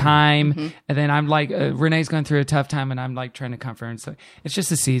tough time. And then I'm like, Renee's going through a tough time and I'm like trying to comfort her. And so it's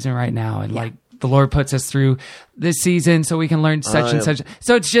just a season right now. And like the Lord puts us through this season so we can learn such and such.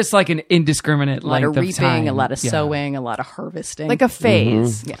 So it's just like an indiscriminate A lot length of of time. reaping, a lot of sowing, a lot of harvesting. Like a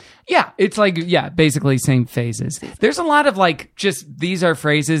phase. Yeah, it's like, basically same phases. There's a lot of like, just these are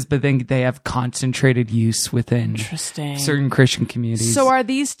phrases, but then they have concentrated use within Interesting. certain Christian communities. So are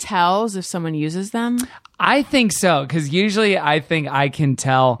these tells if someone uses them? I think so, because usually I think I can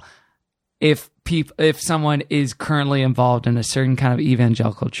tell if someone is currently involved in a certain kind of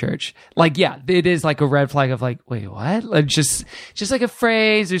evangelical church. Like, it is like a red flag of like, wait, what? Like just like a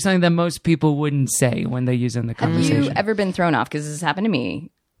phrase or something that most people wouldn't say when they use it in the Have conversation. you ever been thrown off? Because this has happened to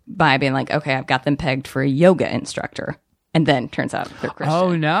me by being like, okay, I've got them pegged for a yoga instructor. And then turns out they're Christian.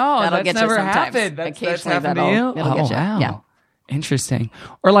 Oh no, That'll that's get you never sometimes. happened. That's Occasionally happened to you? it'll get you. Wow. Yeah. Interesting.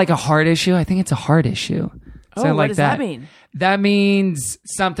 Or like a heart issue. I think it's a heart issue. Something what like does that mean? That means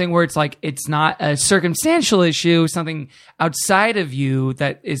something where it's like, it's not a circumstantial issue, something outside of you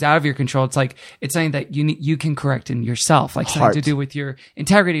that is out of your control. It's like, it's something that you can correct in yourself, like something Heart. to do with your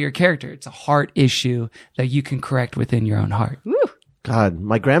integrity, your character. It's a heart issue that you can correct within your own heart. God,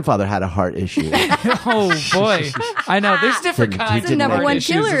 my grandfather had a heart issue. Oh boy. I know. There's different Didn't- he kinds The of didn't number heart one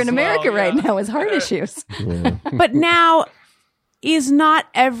issues killer as in America well, right yeah. now is heart issues. But now, is not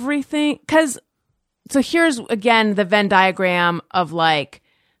everything... Because, so here's, again, the Venn diagram of like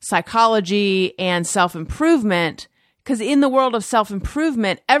psychology and self-improvement. Because in the world of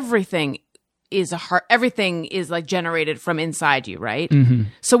self-improvement, everything is like generated from inside you, right? Mm-hmm.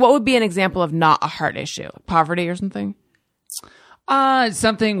 So what would be an example of not a heart issue? Poverty or something?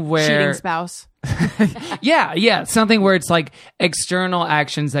 Something where Cheating spouse? Yeah, something where it's like external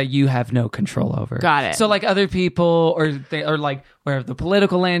actions that you have no control over. Got it. So like other people, or like where the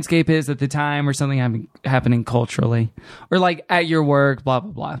political landscape is at the time, or something happening culturally, or like at your work, blah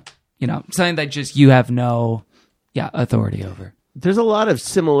blah blah. You know, something that just you have no, authority over. There's a lot of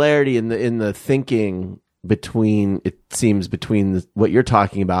similarity in the thinking between what you're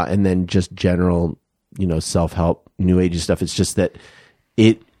talking about and then just general, self-help, new age stuff. It's just that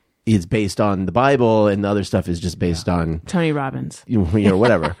it is based on the Bible and the other stuff is just based on Tony Robbins.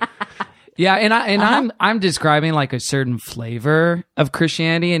 Whatever. Yeah, and I'm describing like a certain flavor of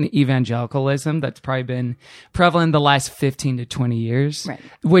Christianity and evangelicalism that's probably been prevalent the last 15 to 20 years, Right.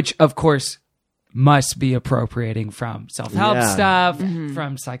 Which of course must be appropriating from self-help Yeah. stuff,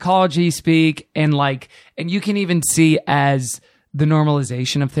 from psychology speak, and you can even see as the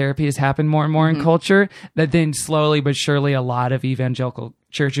normalization of therapy has happened more and more in culture, that then slowly but surely a lot of evangelical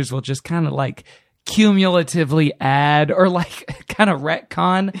churches will just kind of like cumulatively add or like kind of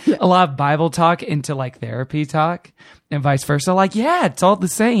retcon a lot of Bible talk into like therapy talk and vice versa. Like, it's all the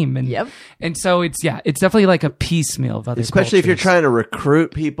same. And, and so it's definitely like a piecemeal of other Especially if you're cultures. trying to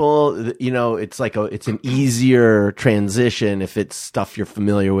recruit people, it's like it's an easier transition if it's stuff you're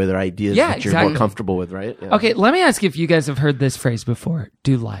familiar with or ideas that you're more exactly. comfortable with, right? Yeah. Okay, let me ask you if you guys have heard this phrase before.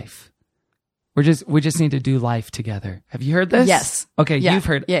 Do life. We just need to do life together. Have you heard this? Yes. Okay, Yeah. you've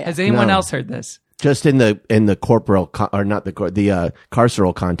heard. Yeah. Has anyone No. else heard this? Just in the corporal or not the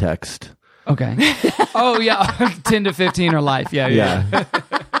carceral context. Okay. Oh yeah, 10 to 15 or life. Yeah.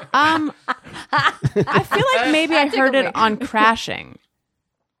 I feel like maybe I heard it on Crashing.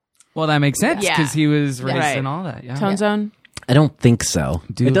 Well, that makes sense Yeah. because he was raised Right. in all that. Yeah. Tone Zone? I don't think so.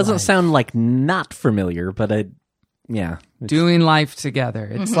 Do It doesn't life. sound like not familiar, but Doing life together.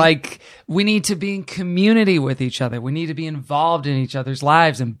 It's like we need to be in community with each other. We need to be involved in each other's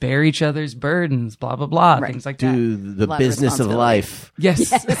lives and bear each other's burdens, blah, blah, blah, things like that. Do the lot of business of responsibility. life.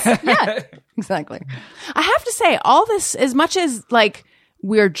 Yes. Yeah, exactly. I have to say, all this, as much as like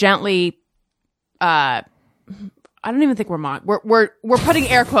we're gently, I don't even think we're putting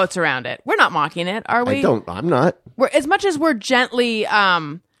air quotes around it. We're not mocking it, are we? I'm not. We're, as much as we're gently,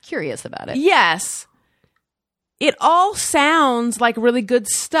 Curious about it. yes, it all sounds like really good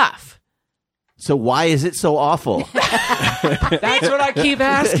stuff. So why is it so awful? That's what I keep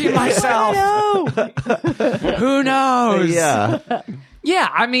asking myself. Who knows? Yeah. Yeah,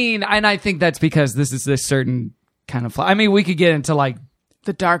 I mean, and I think that's because this is this certain kind of... I mean, we could get into like...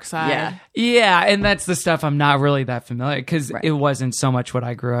 The dark side. Yeah. Yeah, and that's the stuff I'm not really that familiar because it wasn't so much what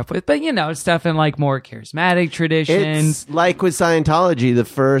I grew up with. But, stuff in like more charismatic traditions. It's like with Scientology, the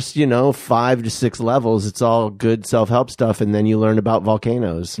first, 5 to 6 levels, it's all good self-help stuff, and then you learn about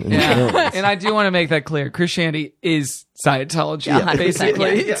volcanoes. And Yeah. And I do want to make that clear. Christianity is Scientology. Yeah, 100%,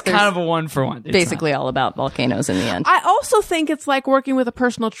 Basically, yeah. it's kind of a one for one. It's Basically all about volcanoes in the end. I also think it's like working with a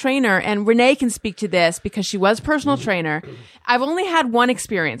personal trainer, and Renee can speak to this because she was a personal trainer. I've only had one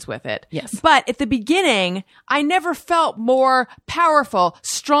experience with it. Yes. But at the beginning, I never felt more powerful,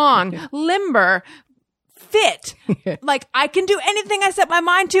 strong, limber, fit. Like I can do anything I set my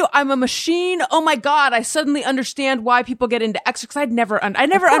mind to. I'm a machine. Oh my God. I suddenly understand why people get into exercise. I never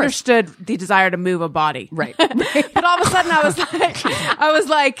understood the desire to move a body. Right. But all of a sudden I was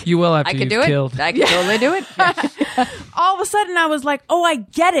like, You will after I could you've do killed. it. I could totally do it. all of a sudden I was like, oh, I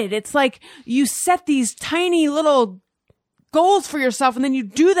get it. It's like you set these tiny little goals for yourself and then you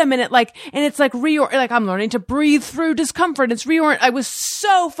do them and it's like like I'm learning to breathe through discomfort. It's I was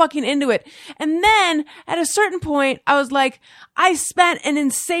so fucking into it. And then at a certain point I was like, I spent an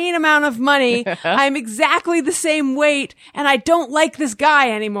insane amount of money. I'm exactly the same weight and I don't like this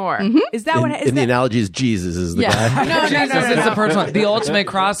guy anymore. Is that what In the analogy is Jesus is the guy. No. Jesus is the person, the ultimate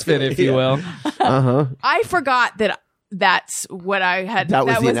CrossFit, if you will. I forgot that that's what I had. That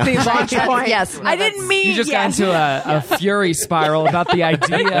was the launch point. Yes. No, I didn't mean. You just got into a fury spiral about the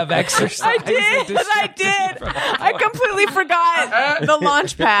idea of exercise. I did. I completely forgot the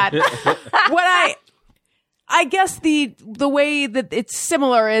launch pad. What I guess the way that it's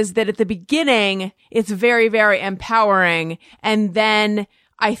similar is that at the beginning it's very, very empowering, and then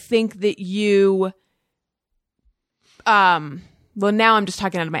I think that you well, now I'm just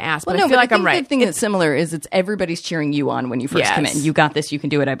talking out of my ass, but I feel like I'm right. The thing that's similar is it's everybody's cheering you on when you first come in. You got this. You can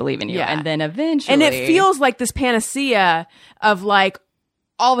do it. I believe in you. Yeah. And then eventually, and it feels like this panacea of like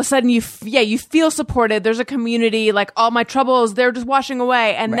all of a sudden you feel supported. There's a community. Like all my troubles, they're just washing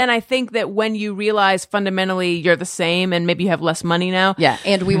away. And then I think that when you realize fundamentally you're the same, and maybe you have less money now. Yeah,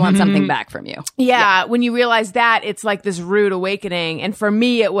 and we want something back from you. Yeah, when you realize that, it's like this rude awakening. And for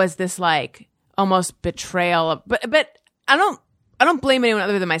me, it was this like almost betrayal. But I don't blame anyone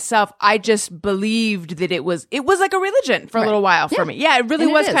other than myself. I just believed that it was like a religion for a little while for me. Yeah, it really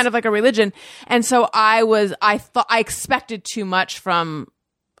was kind of like a religion. And so I thought I expected too much from,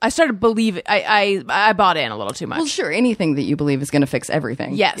 I started believing, I bought in a little too much. Well, sure, anything that you believe is going to fix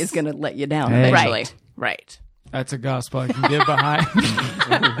everything is going to let you down eventually. Right. That's a gospel I can get behind.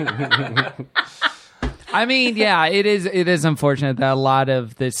 I mean, yeah, it is unfortunate that a lot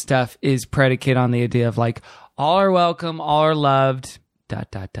of this stuff is predicated on the idea of like, all are welcome, all are loved, ...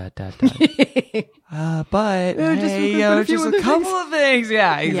 But hey, just a couple of things.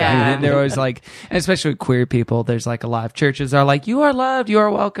 Yeah, exactly. Yeah. And there was like, and especially with queer people, there's like a lot of churches are like, you are loved, you are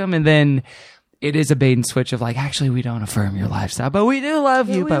welcome. And then it is a bait and switch of like, actually, we don't affirm your lifestyle, but we do love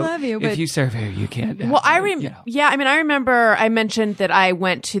you. But if you serve here, you can't. Well, I remember I mentioned that I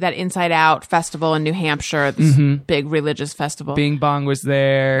went to that Inside Out festival in New Hampshire, this big religious festival. Bing Bong was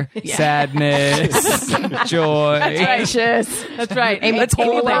there. Sadness, joy. That's right. Amy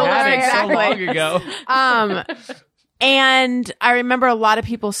Poehler. They had it so long ago. And I remember a lot of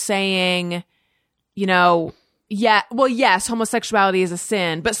people saying, you know, yeah, well, yes, homosexuality is a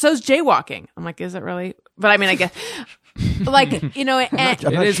sin, but so's jaywalking. I'm like, is it really? But I mean, I guess, like, you know, and,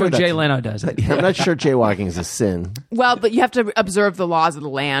 It is what Jay Leno does. I'm not sure jaywalking is a sin. well, but you have to observe the laws of the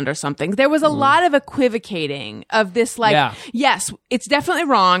land or something. There was a lot of equivocating of this, like, yes, it's definitely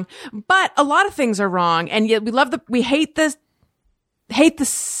wrong, but a lot of things are wrong, and yet love the sinner, hate the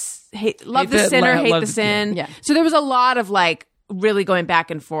sin. Yeah. So there was a lot of like really going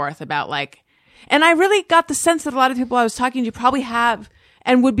back and forth about like, and I really got the sense that a lot of people I was talking to probably have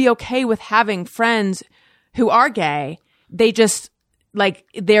and would be okay with having friends who are gay. They just like,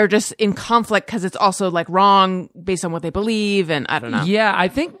 they're just in conflict because it's also like wrong based on what they believe. And I don't know. Yeah, I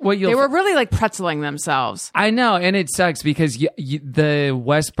think what They were really like pretzeling themselves. I know, and it sucks because the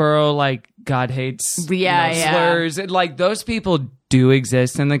Westboro, like, God hates slurs, like, those people do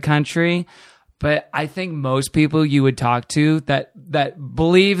exist in the country. But I think most people you would talk to that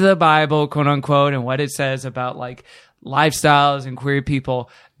believe the Bible, quote unquote, and what it says about like lifestyles and queer people,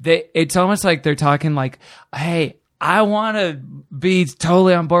 it's almost like they're talking like, hey, I want to be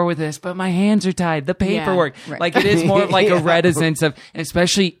totally on board with this, but my hands are tied. The paperwork, like it is more of like a reticence of,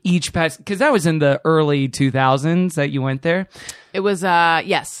 especially each past, because that was in the early 2000s that you went there. It was,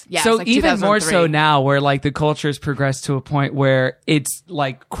 yes. So like even more 2003. so now, where like the culture has progressed to a point where it's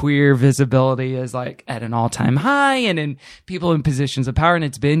like queer visibility is like at an all-time high, and in people in positions of power, and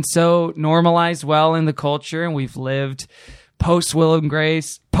it's been so normalized well in the culture, and we've lived post Will and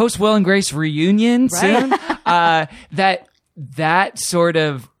Grace reunion soon. That sort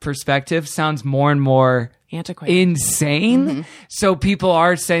of perspective sounds more and more antiquated, insane. So people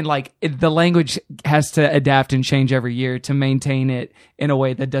are saying like the language has to adapt and change every year to maintain it in a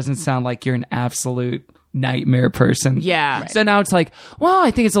way that doesn't sound like you're an absolute nightmare person. Yeah. So now it's like, well,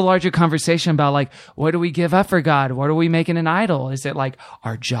 I think it's a larger conversation about like, what do we give up for God? What are we making an idol? Is it like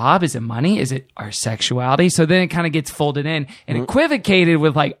our job? Is it money? Is it our sexuality? So then it kind of gets folded in and equivocated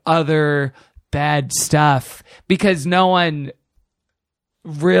with like other bad stuff because no one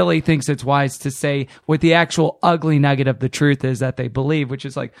really thinks it's wise to say what the actual ugly nugget of the truth is that they believe, which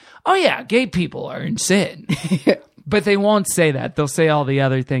is like, oh yeah, gay people are in sin. But they won't say that. They'll say all the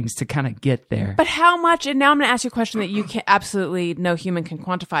other things to kind of get there. But how much, and now I'm going to ask you a question that you can absolutely no human can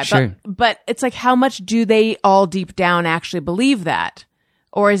quantify. Sure. But it's like, how much do they all deep down actually believe that?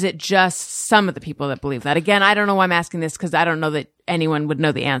 Or is it just some of the people that believe that? Again, I don't know why I'm asking this because I don't know that anyone would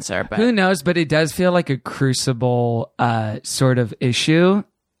know the answer. But who knows? But it does feel like a crucible sort of issue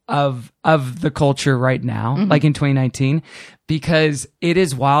of the culture right now, like in 2019, because it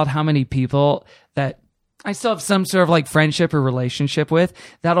is wild how many people that I still have some sort of like friendship or relationship with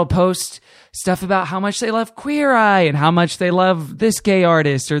that'll post stuff about how much they love Queer Eye and how much they love this gay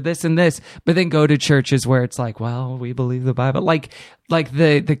artist or this and this, but then go to churches where it's like, well, we believe the Bible. Like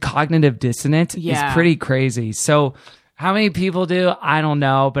the cognitive dissonance is pretty crazy. So how many people do? I don't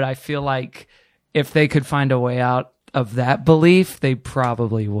know, but I feel like if they could find a way out of that belief, they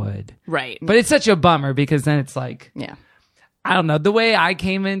probably would. right. But it's such a bummer because then it's like, Yeah. I don't know. The way I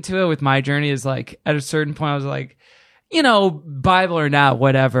came into it with my journey is like, at a certain point, I was like, you know, Bible or not,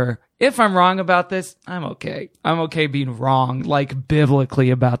 whatever. If I'm wrong about this, I'm okay. I'm okay being wrong, like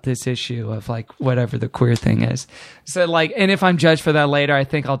biblically about this issue of like whatever the queer thing is. So like, and if I'm judged for that later, I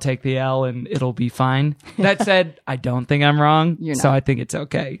think I'll take the L and it'll be fine. That said, I don't think I'm wrong. You're So not. I think it's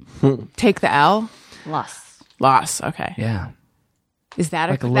okay. Take the L? Loss. Okay. Yeah. Is that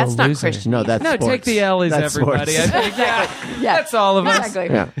Like a that's little not loser. Christian? No, that's No, sports. take the L is That's everybody. sports. I think, yeah. That's all of us.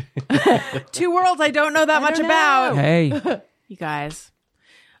 Exactly. Yeah. Two worlds I don't know that much don't about. Hey. You guys.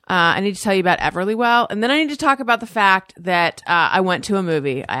 I need to tell you about Everlywell, and then I need to talk about the fact that I went to a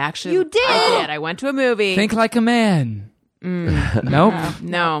movie. You did? I did. I went to a movie. Think like a man. Nope.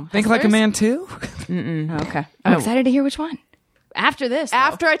 No. Think like a man too? Okay. I'm excited to hear which one. After this. though.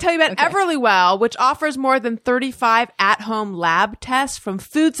 After I tell you about Okay. Everlywell, which offers more than 35 at-home lab tests from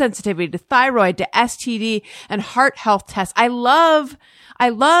food sensitivity to thyroid to STD and heart health tests. I love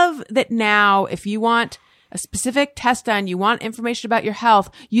that now if you want a specific test done, you want information about your health,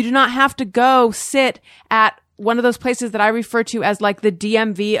 you do not have to go sit at one of those places that I refer to as like the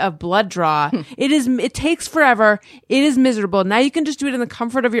DMV of blood draw. It takes forever. It is miserable. Now you can just do it in the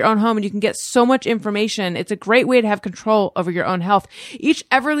comfort of your own home and you can get so much information. It's a great way to have control over your own health. Each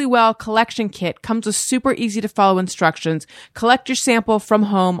Everlywell collection kit comes with super easy to follow instructions. Collect your sample from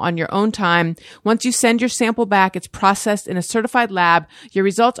home on your own time. Once you send your sample back, it's processed in a certified lab. Your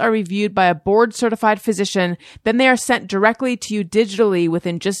results are reviewed by a board certified physician. Then they are sent directly to you digitally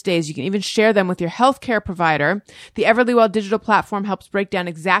within just days. You can even share them with your healthcare provider. The Everlywell digital platform helps break down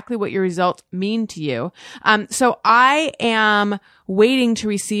exactly what your results mean to you. So I am waiting to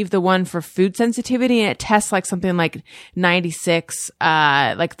receive the one for food sensitivity, and it tests like something like 96,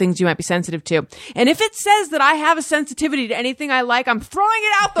 like things you might be sensitive to. And if it says that I have a sensitivity to anything I like, I'm throwing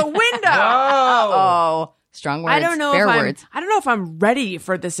it out the window. Oh. Strong words. I don't know Fair if words. I don't know if I'm ready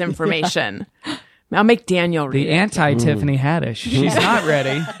for this information. I'll make Daniel read The it. anti-Tiffany Haddish. She's not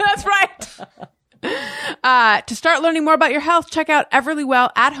ready. That's right. To start learning more about your health, check out Everlywell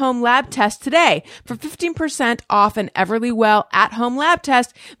at-home lab test today. For 15% off an Everlywell at-home lab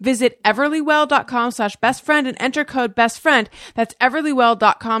test, visit everlywell.com/bestfriend and enter code bestfriend. That's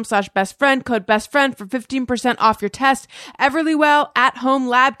everlywell.com/bestfriend, code bestfriend for 15% off your test. Everlywell at-home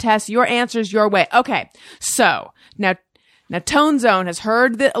lab test, your answers your way. Okay, so now Tone Zone has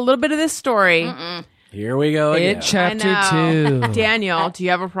heard a little bit of this story. Here we go again. It chapter I know. 2. Daniel, do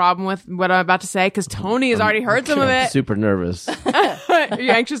you have a problem with what I'm about to say? Because Tony has already heard some of I'm it. super nervous. Are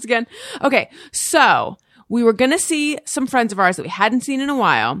you anxious again? Okay, so we were going to see some friends of ours that we hadn't seen in a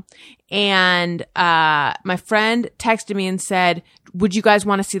while. And my friend texted me and said, would you guys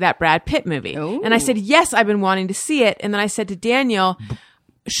want to see that Brad Pitt movie? Ooh. And I said, yes, I've been wanting to see it. And then I said to Daniel,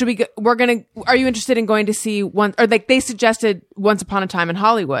 should we go, are you interested in going to see one, or like they suggested Once Upon a Time in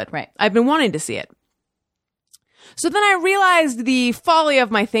Hollywood. Right. I've been wanting to see it. So then I realized the folly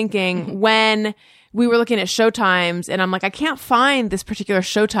of my thinking when we were looking at showtimes, and I'm like, I can't find this particular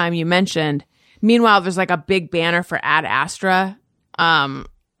showtime you mentioned. Meanwhile, there's like a big banner for Ad Astra. Right.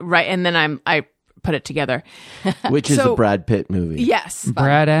 And then I put it together. Which is So- a Brad Pitt movie. Yes.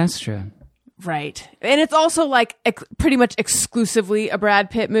 Brad Astra. Right. And it's also like pretty much exclusively a Brad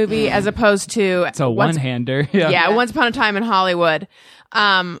Pitt movie as opposed to It's a one-hander. Yeah. Once Upon a Time in Hollywood.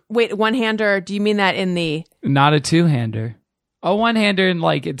 Wait, one-hander, do you mean that in the Not a two-hander. A one-hander and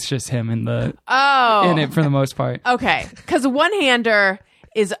like it's just him in the Oh. in it for the most part. Okay. Because a one-hander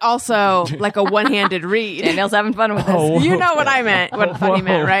is also like a one-handed read. Danielle's having fun with this. Oh, You know what I meant. What I thought he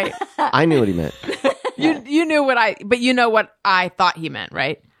meant, right? I knew what he meant. You knew but you know what I thought he meant,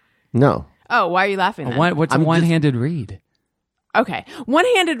 right? No. Oh, why are you laughing then? What's a one-handed read? Okay.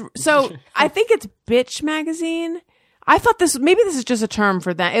 One-handed. So I think it's Bitch Magazine. I thought maybe this is just a term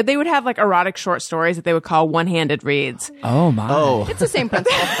for them. They would have like erotic short stories that they would call one-handed reads. Oh my! Oh. It's the same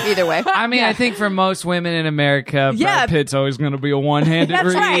principle either way. I mean, I think for most women in America, Yeah. Brad Pitt's always going to be a one-handed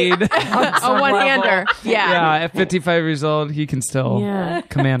That's read. right. A one-hander. Yeah. Yeah, at 55 years old, he can still Yeah.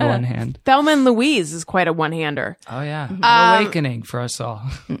 command one hand. Thelma and Louise is quite a one-hander. Oh yeah, an awakening for us all.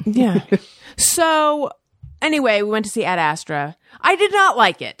 Yeah. So anyway, we went to see Ad Astra. I did not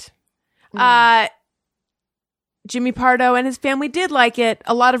like it. Jimmy Pardo and his family did like it.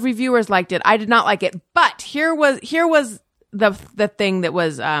 A lot of reviewers liked it. I did not like it. But here was the thing that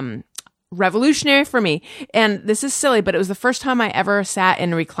was revolutionary for me. And this is silly, but it was the first time I ever sat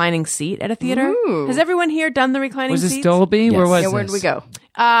in a reclining seat at a theater. Ooh. Has everyone here done the reclining Was seats? this Dolby? Where was Yeah, where did we this? go?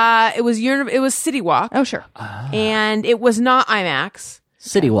 It was City Walk. Oh, sure. And it was not IMAX.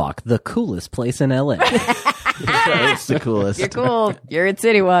 City Walk, the coolest place in LA. It's the coolest. You're cool. You're at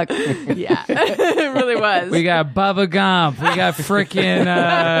City Walk. Yeah. It really was. We got Bubba Gump. We got freaking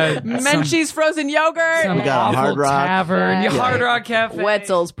Menchie's frozen yogurt. some We got a awful Hard Rock. tavern. Yeah. Hard Rock Cafe.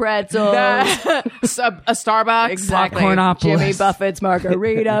 Wetzel's Pretzels. a Starbucks. Exactly. Popcornopolis. Jimmy Buffett's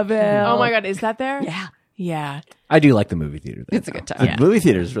Margaritaville. Oh my God, is that there? Yeah. Yeah. I do like the movie theater. Though. It's a good time. The movie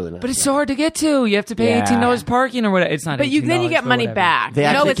theater is really nice. But it's so hard to get to. You have to pay Yeah. $18 parking or whatever. It's not. But then you $18, get but money whatever. back. They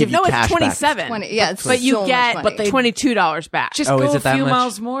actually give you it's cash back. 27. Yeah, it's But you so much get money. $22 back. Just Oh, go is a it that few much?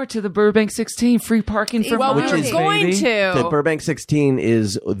 miles more to the Burbank 16. Free parking for well, we miles, were is- going baby. The to. Burbank 16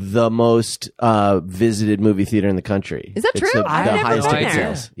 is the most visited movie theater in the country. Is that It's true? the I've never highest been ticket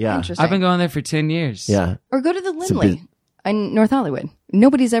there. sales. Yeah. Interesting. I've been going there for 10 years. Yeah. Or go to the a Lindley in North Hollywood.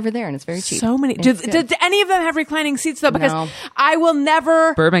 Nobody's ever there, and it's very cheap. So many. Do any of them have reclining seats though? Because No. I will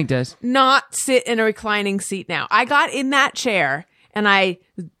never Burbank does. not sit in a reclining seat now. I got in that chair and I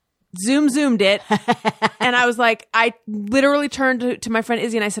zoomed it. And I was like, I literally turned to my friend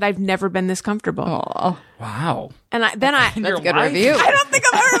Izzy and I said, I've never been this comfortable. Oh, Wow. And that's a good review. I don't think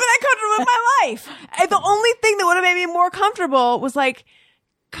I've ever been that comfortable in my life. And the only thing that would have made me more comfortable was like,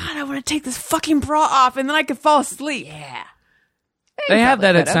 God, I want to take this fucking bra off and then I could fall asleep. Yeah. They have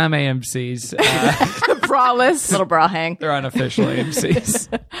that at photo. some AMCs. Braless. Little bra hang. They're unofficial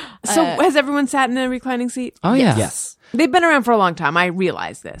AMCs. So has everyone sat in a reclining seat? Oh, yeah. Yes. They've been around for a long time. I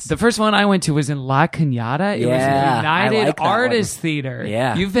realize this. The first one I went to was in La Cañada. It was Yeah, I United like that Artists Theater.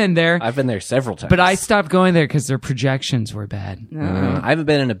 Yeah. You've been there. I've been there several times. But I stopped going there because their projections were bad. I haven't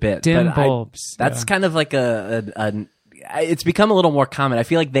been in a bit. Dim but bulbs. That's kind of like it's become a little more common. I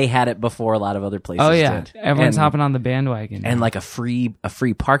feel like they had it before a lot of other places Oh, yeah. did. Everyone's and, hopping on the bandwagon. and like a free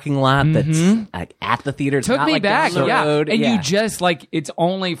parking lot that's like at the theater. It's Took not me like back. down the Yeah. road. And yeah. you just like, it's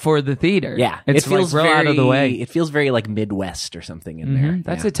only for the theater. yeah, It's it feels like real out of the way. It feels very like Midwest or something in there.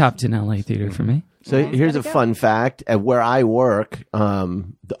 That's yeah. a top 10 LA theater for me. So here's a fun fact. At where I work,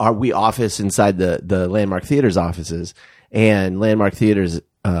 we office inside the Landmark Theater's offices, and Landmark Theater's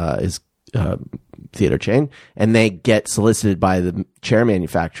is theater chain, and they get solicited by the chair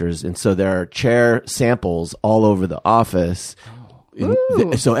manufacturers, and so there are chair samples all over the office.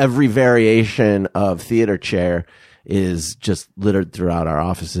 So every variation of theater chair is just littered throughout our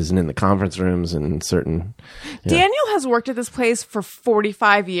offices and in the conference rooms and certain. Daniel has worked at this place for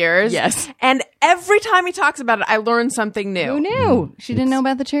 45 years. Yes. And every time he talks about it, I learn something new. Who knew? She didn't know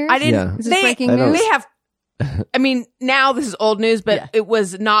about the chairs? I didn't. Yeah. Is this breaking I don't- news? They have. I mean, now this is old news, but Yeah. it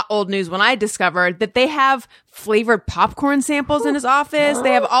was not old news when I discovered that they have flavored popcorn samples in his office.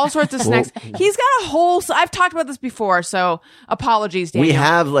 They have all sorts of snacks. He's got a whole. I've talked about this before, so apologies, Daniel. We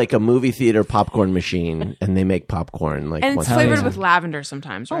have like a movie theater popcorn machine, and they make popcorn like and once it's a flavored day. with lavender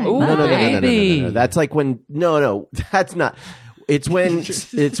sometimes, right? Ooh, No. baby. That's like when no, that's not. It's when Oh, when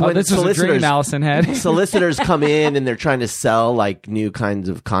this was a dream solicitors Allison had. solicitors come in and they're trying to sell like new kinds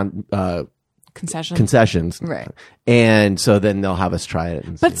of Concession. concessions, Right. And so then they'll have us try it.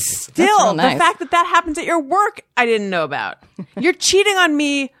 And But see. still, real the nice. fact that happens at your work, I didn't know about. You're cheating on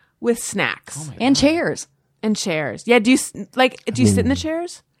me with snacks And chairs. and chairs. Yeah, do you sit in the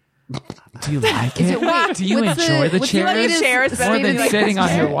chairs? Do you like it? Do you what's the- enjoy the what's the chairs latest chairs better more than than like sitting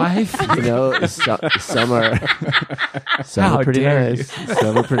this on your wife? You know, some are How pretty dare nice.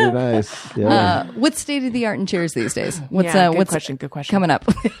 Some are pretty nice. Yeah. What's state of the art in chairs these days? What's Yeah, good what's question, good question. coming up?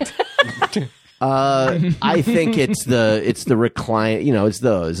 I think it's the recline. You know, it's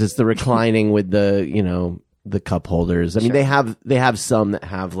the reclining with the the cup holders. I mean, they have some that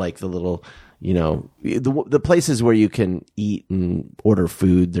have like the little, the places where you can eat and order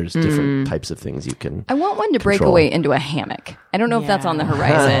food. There's different types of things you can. I want one to break control. away into a hammock. I don't know if that's on the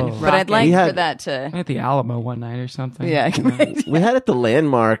horizon, but I'd like for that to. At the Alamo one night or something. Yeah. We had at the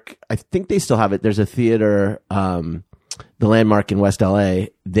Landmark. I think they still have it. There's a theater, the Landmark in West LA.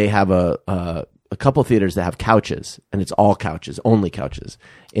 They have a couple theaters that have couches, and it's all couches, only couches,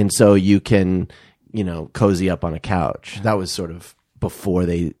 and so you can, cozy up on a couch. That was sort of before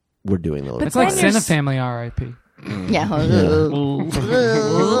they were doing the. It's like Cinefamily R.I.P. Yeah. Oh,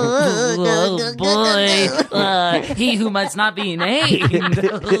 boy. He who must not be named.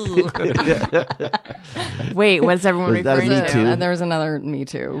 Wait, what's everyone Was that a referring Me to? Too? And there was another Me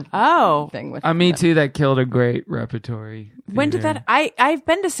Too Oh, thing with A Me Too that killed a great repertory. when did theater. that? I've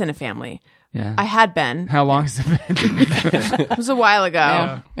been to Cinefamily. Yeah. I had been. How long has it been? It was a while ago.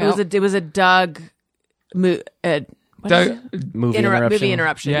 Yeah. It was a Doug. What is Doug- it? Movie Movie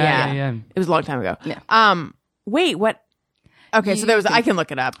interruption. Yeah. It was a long time ago. Yeah. Wait, what? Okay, so there was. I can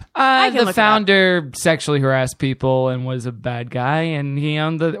look it up. I can The look founder sexually harassed people and was a bad guy, and he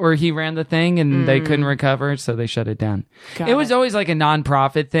ran the thing, and they couldn't recover, so they shut it down. Got It was it. always like a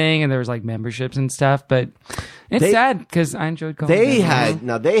non-profit thing, and there was like memberships and stuff, but it's They- sad because I enjoyed going. They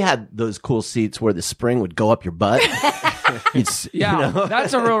there. had those cool seats where the spring would go up your butt. Yeah,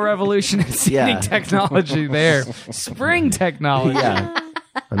 that's a real revolution in seating Yeah. technology there. Spring technology. Yeah,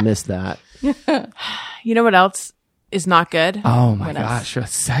 I missed that. You know what else is not good? Oh my What else? gosh, a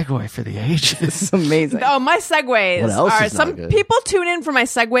segue for the ages. It's amazing. Oh, my segues What else are is not some good? people tune in for my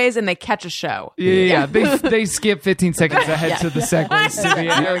segues and they catch a show. Yeah. They skip 15 seconds ahead to the segues to the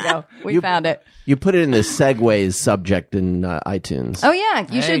There end. we go. We found it. You put it in the segues subject in iTunes. Oh yeah,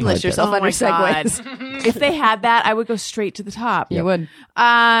 you should list yourself Oh under my God. segues. If they had that, I would go straight to the top. You would.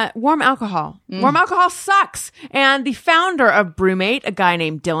 Warm alcohol. Warm alcohol sucks. And the founder of Brewmate, a guy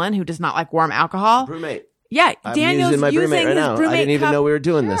named Dylan, who does not like warm alcohol. Brewmate. Yeah, I'm Daniel's using my Brewmate right his now. I Brewmate didn't even cup. know we were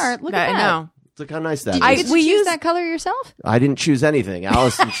doing this. Sure, look at I that. know. Look how nice that Did is. you get to we choose use- that color yourself? I didn't choose anything.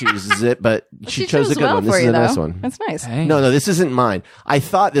 Allison chooses it, but she chose a good well one. for This is you, a nice though. one. That's nice. Hey. No, this isn't mine. I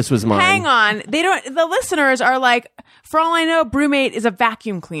thought this was mine. Hang on. The listeners are like, for all I know, Brewmate is a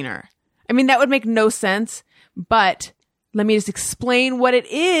vacuum cleaner. I mean, that would make no sense, but let me just explain what it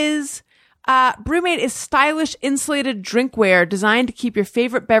is. Brewmate is stylish insulated drinkware designed to keep your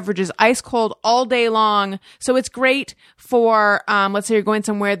favorite beverages ice cold all day long. So it's great for, let's say you're going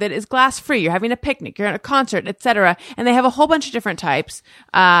somewhere that is glass free. You're having a picnic, you're at a concert, etc. And they have a whole bunch of different types,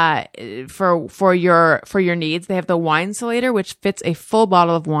 for your needs. They have the wine insulator, which fits a full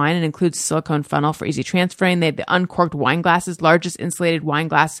bottle of wine and includes a silicone funnel for easy transferring. They have the uncorked wine glasses, largest insulated wine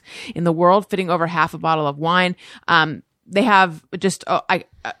glass in the world, fitting over half a bottle of wine. They have just,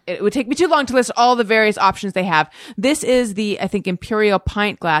 it would take me too long to list all the various options they have. This is the, I think, Imperial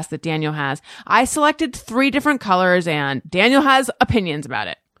pint glass that Daniel has. I selected 3 different colors and Daniel has opinions about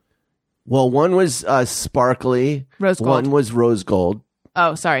it. Well, one was sparkly. Rose gold. One was rose gold.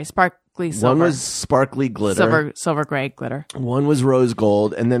 Oh, sorry. Sparkly silver. One was sparkly glitter. silver gray glitter. One was rose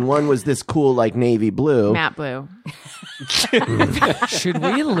gold. And then one was this cool, like, navy blue. Matte blue. Should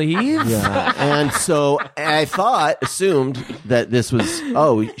we leave? Yeah. And so I assumed that this was,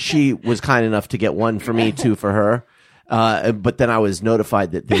 she was kind enough to get one for me, 2 for her. But then I was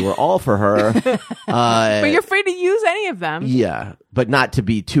notified that they were all for her. But you're free to use any of them. Yeah. But not to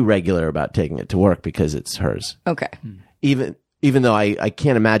be too regular about taking it to work because it's hers. Okay. Even though I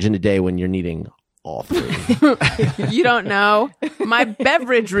can't imagine a day when you're needing all 3. You don't know my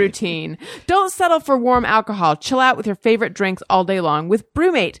beverage routine. Don't settle for warm alcohol. Chill out with your favorite drinks all day long with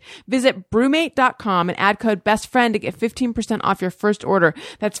Brewmate. Visit brewmate.com and add code BESTFRIEND to get 15% off your first order.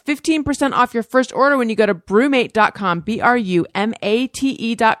 That's 15% off your first order when you go to brewmate.com, BRUMATE.com,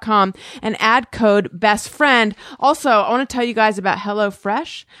 and add code BESTFRIEND. Also, I want to tell you guys about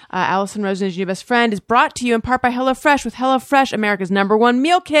HelloFresh. Alison Rosen is your best friend is brought to you in part by HelloFresh. With HelloFresh, America's #1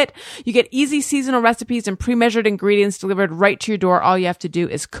 meal kit, you get easy seasonal recipes and pre-measured ingredients delivered right to your door. All you have to do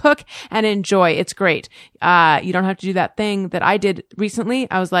is cook and enjoy. It's great. You don't have to do that thing that I did recently.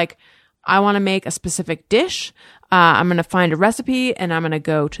 I was like, I want to make a specific dish. I'm going to find a recipe and I'm going to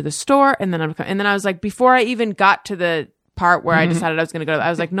go to the store. And then I was like, before I even got to the part where I decided I was going to go, I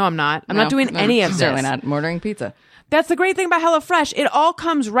was like, no, I'm not. I'm not doing any of this. Certainly not. I'm ordering pizza. That's the great thing about HelloFresh. It all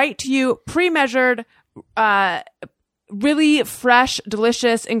comes right to you, pre-measured, really fresh,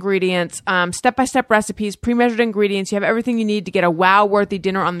 delicious ingredients, step-by-step recipes, pre-measured ingredients. You have everything you need to get a wow-worthy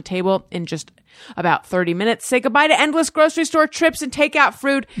dinner on the table in just about 30 minutes. Say goodbye to endless grocery store trips and takeout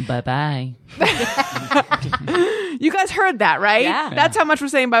food. Bye-bye. You guys heard that, right? Yeah. That's how much we're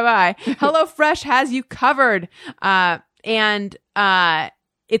saying bye-bye. HelloFresh has you covered.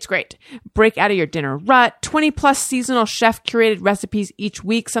 It's great. Break out of your dinner rut. 20 plus seasonal chef curated recipes each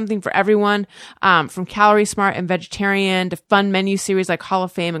week, something for everyone, from Calorie Smart and Vegetarian to fun menu series like Hall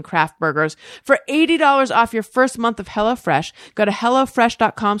of Fame and Craft Burgers. For $80 off your first month of HelloFresh, go to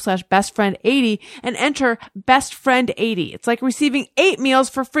HelloFresh.com/bestfriend80 and enter bestfriend80. It's like receiving 8 meals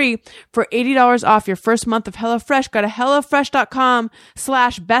for free. For $80 off your first month of HelloFresh, go to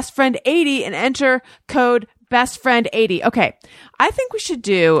HelloFresh.com/bestfriend80 and enter code bestfriend80. Okay. I think we should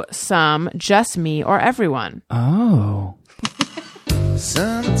do some just me or everyone. Oh.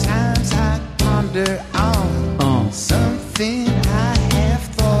 Sometimes I ponder on something I have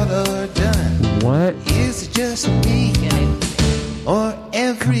thought or done. What? Is it just me or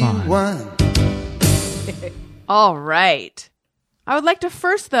everyone? All right. I would like to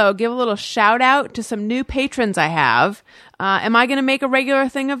first, though, give a little shout out to some new patrons I have. Am I going to make a regular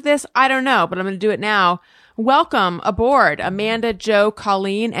thing of this? I don't know, but I'm going to do it now. Welcome aboard, Amanda, Joe,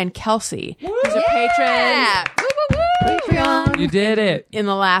 Colleen, and Kelsey. These are patrons Patreon. You did it. in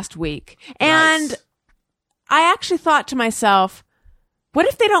the last week. And I actually thought to myself, what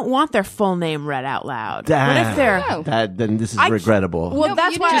if they don't want their full name read out loud? What if they're... Oh. Then this is I- regrettable. Well, No,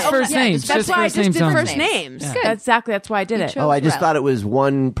 that's you why did Just first names. That's Just why I first just names did only. first names. Yeah. That's exactly. That's why I did it. chose Oh, I just well. thought it was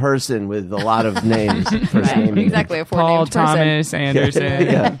one person with a lot of names. First name. Exactly, a Paul four-named person. Thomas Anderson.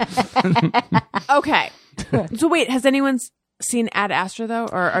 Yeah. Okay. So wait, has anyone seen Ad Astra though,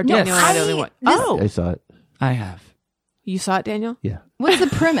 or Daniel? And I the only one? Oh, I saw it. I have. you saw it, Daniel? Yeah. What's the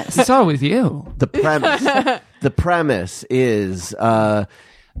premise? I saw it with you. The premise is Brad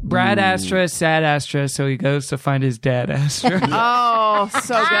Astra, sad Astra, so he goes to find his dad Astra. Oh,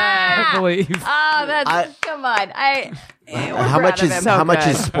 so good. I believe. Oh, that's come on. how much is So how much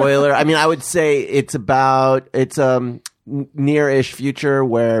good. is spoiler? I mean, I would say it's near-ish future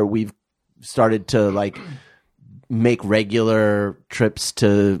where we've started to like make regular trips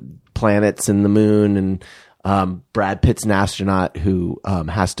to planets and the moon, and Brad Pitt's an astronaut who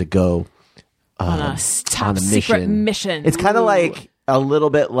has to go On a top secret mission. It's kind of like a little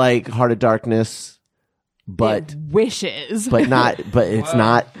bit like Heart of Darkness, but It wishes. but not. But it's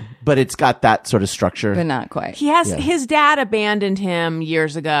not. But it's got that sort of structure. But not quite. He has his dad abandoned him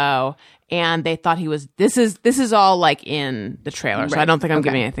years ago, and they thought he was. This is all like in the trailer, so I don't think I'm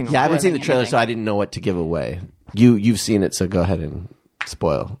giving anything. Yeah, I haven't away. seen the trailer, so I didn't know what to give away. You've seen it, so go ahead and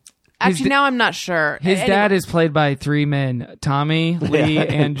spoil. Actually, now I'm not sure. His Anyway. dad is played by 3 men: Tommy, Lee,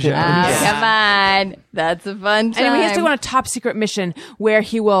 and Joe. Come on. That's a fun time. Anyway, he has to go on a top secret mission where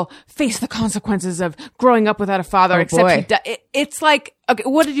he will face the consequences of growing up without a father. Oh, except boy. it's like, okay,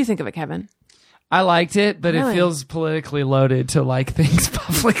 what did you think of it, Kevin? I liked it, but Really? it feels politically loaded to like things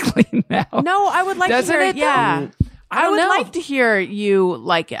publicly now. No, I would like Doesn't to hear it, it. Yeah. though? I don't would know. like to hear you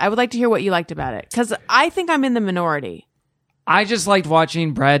like it. I would like to hear what you liked about it because I think I'm in the minority. I just liked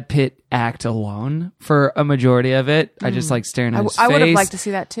watching Brad Pitt act alone for a majority of it. I just like staring at his face. I would have liked to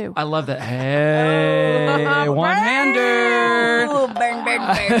see that too. I love that. Hey, one-hander. Oh, burn,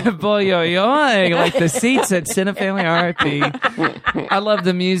 burn, burn. Boy, yo, yo, like the seats at Cinefamily RP. I love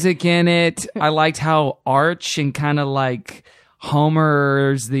the music in it. I liked how arch and kind of like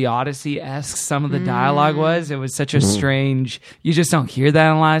Homer's The Odyssey-esque some of the dialogue was. It was such a strange, you just don't hear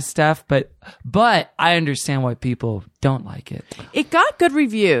that in a lot of stuff, but I understand why people don't like it. It got good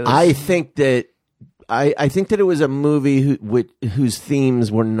reviews. I think that it was a movie whose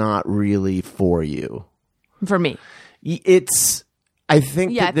themes were not really for you. for me. I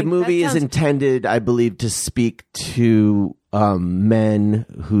think Yeah, I that the think movie that is sounds- intended, I believe, to speak to men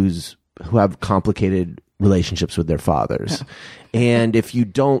who have complicated relationships with their fathers. And if you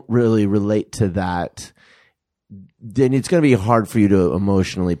don't really relate to that, then it's going to be hard for you to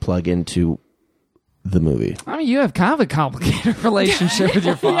emotionally plug into the movie. I mean, you have kind of a complicated relationship with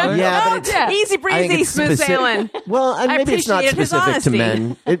your father. Yeah, but it's Easy I think breezy, it's smooth specific- sailing. Well, and I maybe it's not appreciated his specific to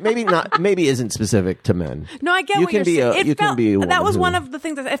honesty. men. Maybe isn't specific to men. No, I get You what can you're be saying. a- you can be a that woman was who- one of the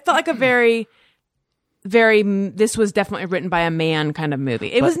things that it felt like a very, very. This was definitely written by a man kind of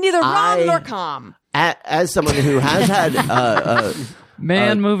movie. It was neither rom nor com. As someone who has had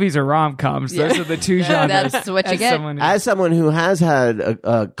Man, movies or rom-coms. Those are the two genres. That's what you As get. someone who- As someone who has had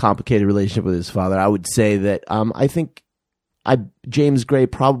a complicated relationship with his father, I would say that I think James Gray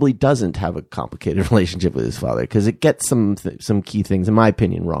probably doesn't have a complicated relationship with his father because it gets some key things, in my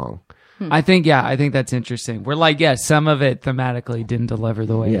opinion, wrong. I think that's interesting. We're like, some of it thematically didn't deliver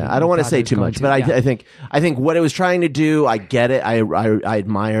the way. Yeah, I don't want to say too much, but I think what it was trying to do, I get it. I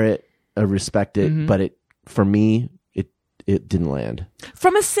admire it. I respect it, but for me, it didn't land.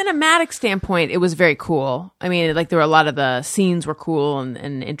 From a cinematic standpoint, it was very cool. I mean, like there were a lot of the scenes were cool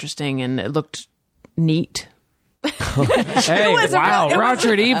and interesting, and it looked neat. Hey, wow!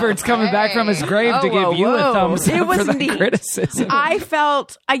 Roger Ebert's coming back from his grave to give you a thumbs up for the criticism. I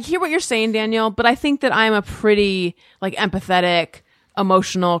hear what you're saying, Daniel, but I think that I'm a pretty like empathetic,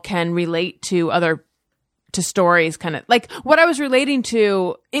 emotional, can relate to stories. Kind of like what I was relating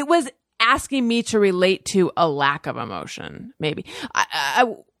to. It was asking me to relate to a lack of emotion. Maybe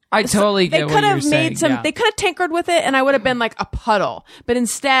I totally get what you're saying. They could have tinkered with it, and I would have been like a puddle. But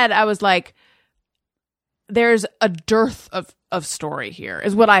instead, I was like, there's a dearth of story here,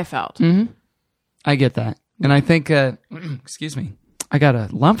 is what I felt. Mm-hmm. I get that. And I think, excuse me, I got a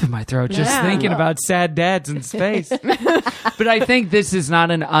lump in my throat just thinking about sad dads in space. But I think this is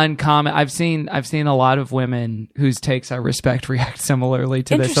not an uncommon. I've seen a lot of women whose takes I respect react similarly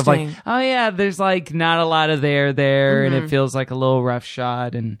to this. Of like, oh yeah, there's like not a lot of there, and it feels like a little rough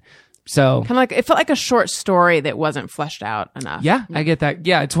shot, and so kind of like it felt like a short story that wasn't fleshed out enough. Yeah, I get that.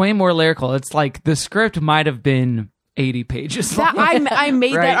 Yeah, it's way more lyrical. It's like the script might have been 80 pages long. I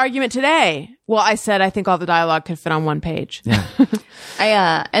made that argument today. Well, I said I think all the dialogue could fit on one page. Yeah.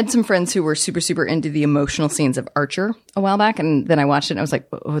 I had some friends who were super, super into the emotional scenes of Archer a while back, and then I watched it and I was like,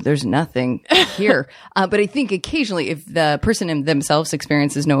 oh, there's nothing here. But I think occasionally if the person themselves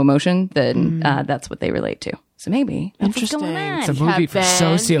experiences no emotion, then that's what they relate to. So maybe that's what's going on. It's a movie for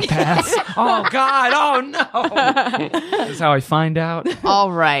sociopaths. Oh, God. Oh, no. That's how I find out.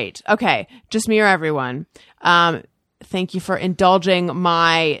 All right. Okay. Just me or everyone. Thank you for indulging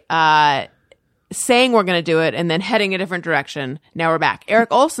my saying we're going to do it and then heading a different direction. Now we're back.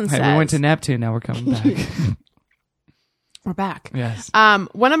 Eric Olson says... we went to Neptune. Now we're coming back. We're back. Yes.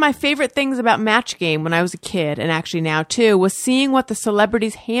 One of my favorite things about Match Game when I was a kid, and actually now too, was seeing what the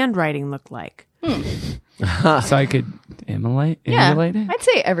celebrities' handwriting looked like. So I could emulate it? I'd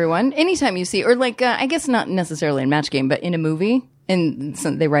say everyone. Anytime you see, or like, I guess not necessarily in Match Game, but in a movie, and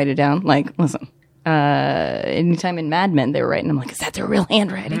so they write it down. Like, listen, anytime in Mad Men, they were writing, I'm like, is that their real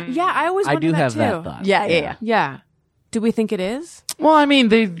handwriting? Yeah, I always wonder that too. That thought. Yeah. Do we think it is? Well, I mean,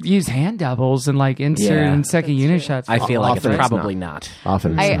 they use hand doubles and like insert and second unit shots. I feel like it's Often probably not.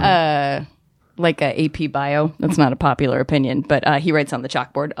 Often it's not. Like a AP bio. That's not a popular opinion, but he writes on the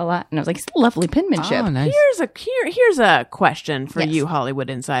chalkboard a lot, and I was like, it's lovely penmanship. Oh, nice. Here's a question for you Hollywood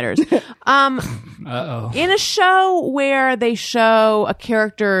insiders. Uh-oh. In a show where they show a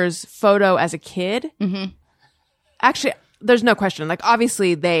character's photo as a kid, actually, there's no question. Like,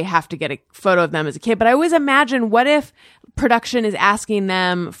 obviously, they have to get a photo of them as a kid, but I always imagine, what if production is asking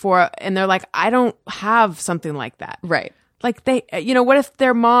them for, and they're like, I don't have something like that. Right. Like they, what if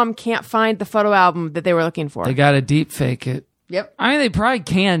their mom can't find the photo album that they were looking for? They got to deep fake it. Yep. I mean, they probably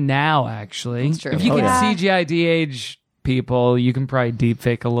can now, actually. That's true. If you can CGI de-age people, you can probably deep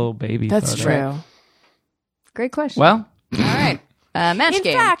fake a little baby That's photo. true. Great question. Well, all right. Match In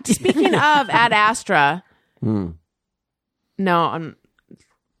Game. fact, speaking of Ad Astra, people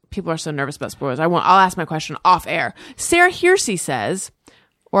are so nervous about spoilers. I'll ask my question off air. Sarah Hearsey says,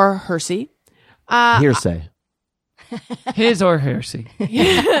 or Hersey, Hearsay. his or hersey.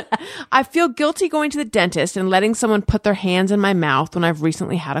 I feel guilty going to the dentist and letting someone put their hands in my mouth when I've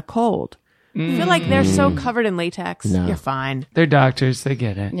recently had a cold. I feel like they're so covered in latex. No. You're fine. They're doctors. They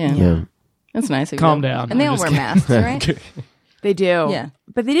get it. Yeah. That's nice of you. Calm down. And they I'm all just wear masks, right? They do. Yeah.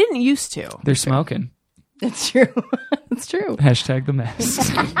 But they didn't used to. They're smoking. It's true. It's true. Hashtag the masks.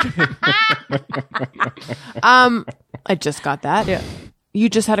 I just got that. Yeah. You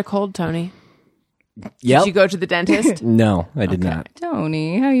just had a cold, Tony. Yep. Did you go to the dentist? No, I did not.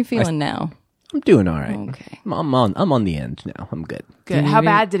 Tony, how are you feeling now? I'm doing all right. Okay. I'm on the end now. I'm good. Good. How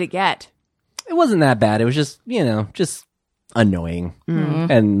bad did it get? It wasn't that bad. It was just, just annoying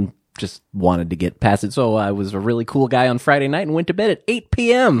and just wanted to get past it. So I was a really cool guy on Friday night and went to bed at 8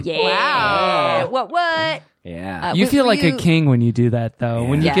 p.m. Yeah. Wow. What? Yeah. You feel were like a king when you do that, though.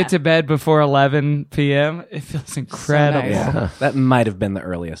 When you Yeah. get to bed before 11 p.m., it feels incredible. nice. That might have been the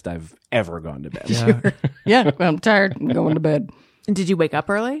earliest I've ever gone to bed. Yeah. Yeah. I'm tired. I'm going to bed. And did you wake up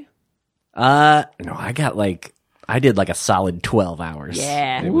early? No, I did like a solid 12 hours.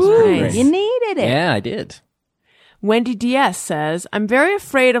 Yeah. It was pretty Nice. great. You needed it. Yeah, I did. Wendy DS says, I'm very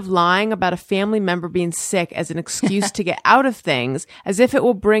afraid of lying about a family member being sick as an excuse to get out of things, as if it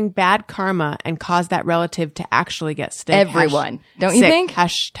will bring bad karma and cause that relative to actually get sick. Everyone. Don't you sick. think?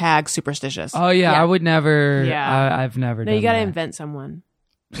 Hashtag superstitious. Oh, yeah. Yeah. I would never. Yeah. I've never No, done you got to that. invent someone.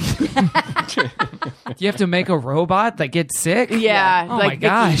 You have to make a robot that gets sick? Yeah. Oh like my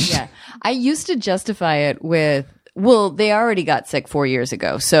gosh. Yeah. I used to justify it with, well, they already got sick 4 years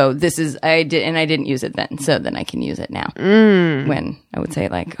ago. So this is, I didn't use it then. So then I can use it now. When I would say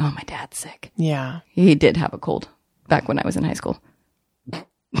like, oh, my dad's sick. Yeah. He did have a cold back when I was in high school.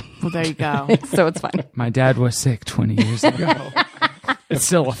 Well, there you go. So it's fine. My dad was sick 20 years ago. It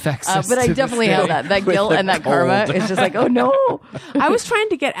still affects us. But I to definitely this have day. that guilt and that karma. It's just like, oh no. I was trying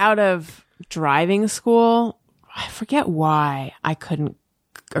to get out of driving school. I forget why I couldn't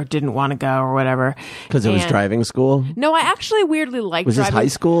or didn't want to go or whatever. Because it was And- driving school? No, I actually weirdly liked Was this driving. high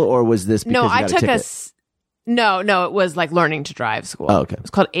school or was this because No, you I got took a a. ticket? No, it was like learning to drive school. Oh, okay. It was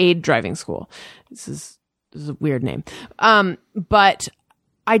called aid driving school. This is a weird name. But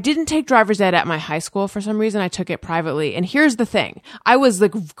I didn't take driver's ed at my high school for some reason. I took it privately. And here's the thing. I was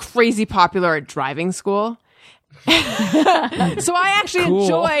like crazy popular at driving school. So I actually Cool.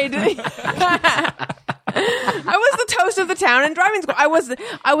 enjoyed I was the toast of the town in driving school. I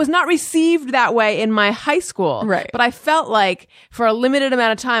was not received that way in my high school. Right. But I felt like for a limited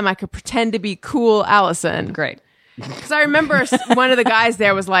amount of time I could pretend to be cool Alison. Great. Because I remember one of the guys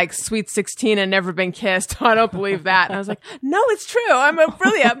there was like, sweet 16 and never been kissed. I don't believe that. And I was like, no, it's true. I'm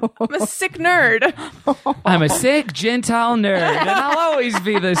a sick nerd. I'm a sick Gentile nerd, and I'll always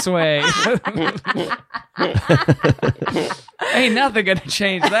be this way. Ain't nothing gonna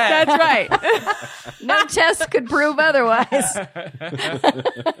change that. That's right. No test could prove otherwise.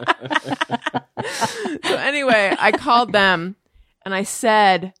 So anyway, I called them and I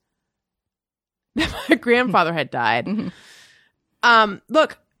said that my grandfather had died.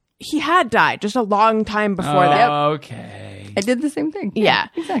 Look, he had died just a long time before that. Okay. I did the same thing. Yeah.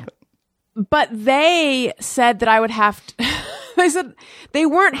 Exactly. But they said that I would have to, they said they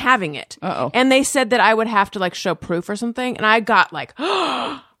weren't having it. Uh-oh. And they said that I would have to like show proof or something. And I got like,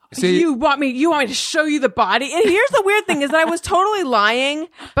 So you want me to show you the body? And here's the weird thing is that I was totally lying,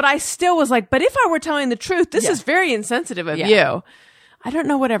 but I still was like, but if I were telling the truth, this is very insensitive of you. I don't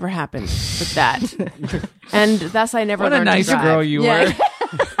know whatever happened with that. And thus I never what a learned nice to drive. girl you were.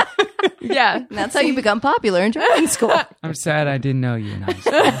 Yeah. And that's how you become popular in driving school. I'm sad I didn't know you in high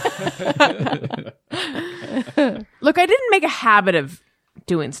school. Look, I didn't make a habit of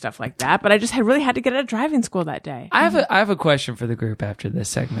doing stuff like that, but I just really had to get out of driving school that day. I have a question for the group after this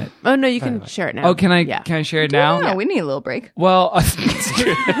segment. Oh no, you can share it now. Oh, can I Yeah. share it now? No, we need a little break. Well,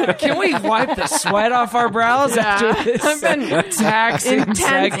 can we wipe the sweat off our brows after this I've been taxing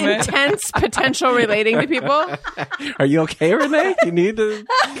segment? intense potential relating to people. Are you okay, Renee? You need to.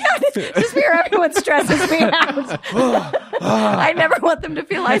 Just fear everyone stresses me out. I never want them to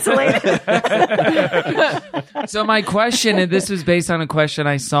feel isolated. So my question, and this was based on a question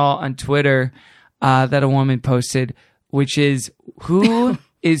I saw on Twitter that a woman posted, which is, who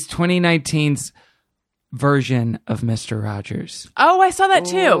is 2019's version of Mr. Rogers? Oh, I saw that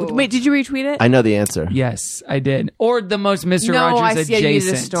too. Wait, did you retweet it? I know the answer. Yes, I did. Or the most Mr. No, Rogers I see. adjacent. You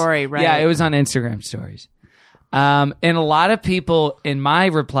used a story, right? Yeah, it was on Instagram stories. And a lot of people in my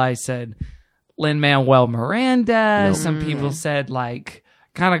reply said Lin-Manuel Miranda. Some people said like,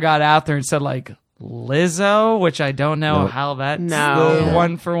 kind of got out there and said like Lizzo, which I don't know how that's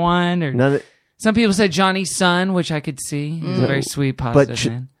one for one. Or None of, some people said Johnny Sun, which I could see. He's a very sweet, but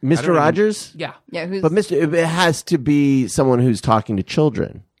positive man. Mr. Rogers? Yeah, Yeah, who's But it has to be someone who's talking to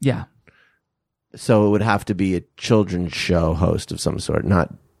children. yeah. So it would have to be a children's show host of some sort,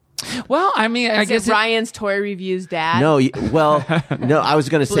 not. Well, I mean, I Is guess it Ryan's Toy Reviews dad? No, no, I was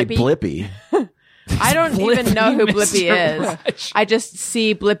going to say Blippy. I don't even know who Blippy Mr. is. Rogers. I just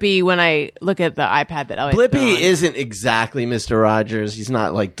see Blippy when I look at the iPad that Elliot's Blippy on. isn't exactly Mr. Rogers. He's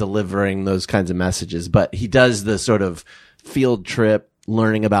not like delivering those kinds of messages, but he does the sort of field trip,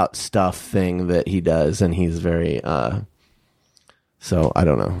 learning about stuff thing that he does, and he's very. So I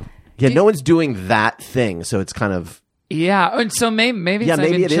don't know. Yeah, no one's doing that thing, so it's kind of. Yeah, and so maybe Yeah, it's not maybe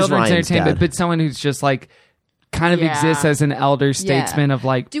even it is children's Ryan's entertainment, dad. but someone who's just like kind of Yeah. exists as an elder statesman of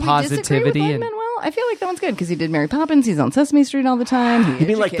like Do we disagree with positivity and Lin-Manuel? I feel like that one's good because he did Mary Poppins. He's on Sesame Street all the time. You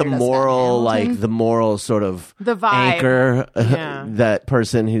mean like the educated us about moral, Hamilton. the moral sort of The vibe. anchor, Yeah. that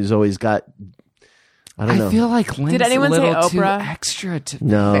person who's always got. I don't know. I feel like Lynn's Did anyone a say little too Oprah? extra to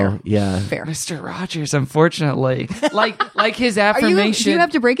no, Fair. yeah. Fair. Mr. Rogers, unfortunately. like his Are you? affirmation. Do you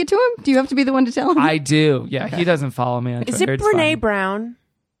have to break it to him? Do you have to be the one to tell him? I do. Yeah, he doesn't follow me on Is Twitter. it It's Brene fine. Brown?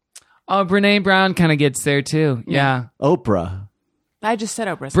 Oh, Brene Brown kind of gets there too. Yeah. Oprah. I just said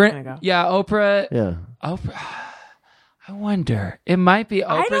Oprah a second ago. Yeah, Oprah. Yeah. Oprah. I wonder. It might be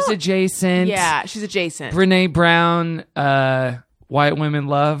Oprah's don't- adjacent. Yeah, she's adjacent. Brene Brown. white women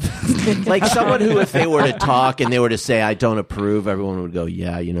love. Like someone who, if they were to talk and they were to say, I don't approve, everyone would go,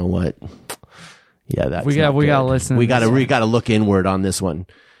 yeah, you know what? Yeah, that's we got to listen. We got to look inward on this one.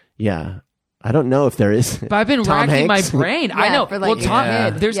 Yeah. I don't know if there is. But I've been Tom racking Hanks? my brain. I know. for like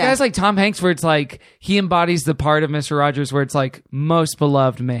There's guys like Tom Hanks where it's like he embodies the part of Mr. Rogers where it's like most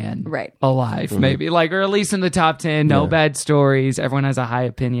beloved man Right. alive, maybe. Like, or at least in the top 10, no bad stories. Everyone has a high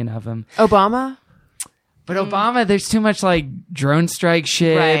opinion of him. Obama? But Obama, there's too much like drone strike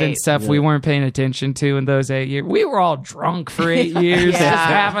shit and Right. stuff we weren't paying attention to in those 8 years. We were all drunk for 8 years, just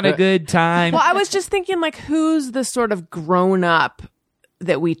having a good time. Well, I was just thinking, like, who's the sort of grown up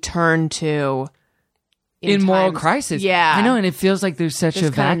that we turn to in moral times- crisis. Yeah. I know, and it feels like there's such There's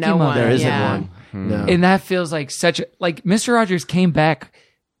a kinda vacuum no of one. There it. isn't Yeah. one. No. And that feels like such a, like, Mr. Rogers came back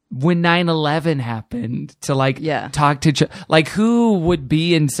when 9/11 happened to like talk to like who would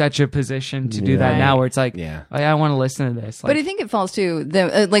be in such a position to do that now where it's like I want to listen to this. Like, But I think it falls to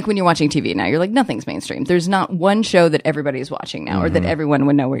the like when you're watching TV now, you're like nothing's mainstream. There's not one show that everybody's watching now or that everyone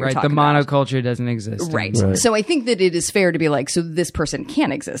would know what you're right, the talking about. monoculture doesn't exist. Right. anymore. So I think that it is fair to be like, so this person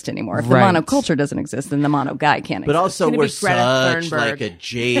can't exist anymore. If the Right. monoculture doesn't exist, then the mono guy can't But exist. also, gonna we're be Greta such Thunberg. like a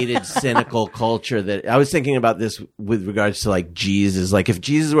jaded, cynical culture that I was thinking about this with regards to like Jesus. Like, if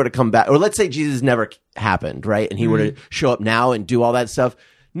Jesus were to come back, or let's say Jesus never happened, right? And he were to show up now and do all that stuff,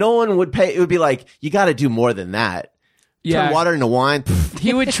 no one would pay. It would be like, you got to do more than that. Yeah. Turn water into wine. Pfft.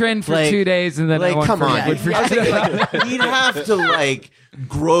 He would trend for Like- 2 days and then Like, everyone come on. would I was thinking, like, he'd have to like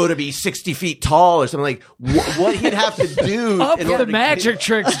grow to be 60 feet tall or something. Like what he'd have to do up in the order to magic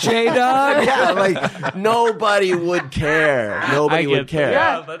tricks, J-Dog. yeah, like nobody would care. Nobody would care.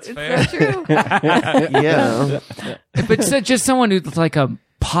 Yeah, that's fair. True. Yeah. But so just someone who's like a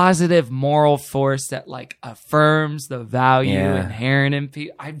positive moral force that like affirms the value inherent in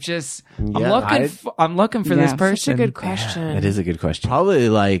people. I'm looking for this person. Such a good question. It is a good question. Probably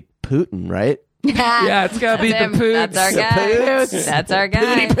like Putin, right? Yeah, it's gotta be the That's him. poots. That's our guy. That's our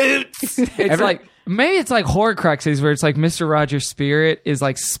guy. It's like maybe it's like Horcruxes where it's like Mr. Rogers' spirit is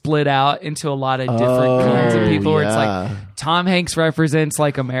like split out into a lot of different kinds of people. Where it's like Tom Hanks represents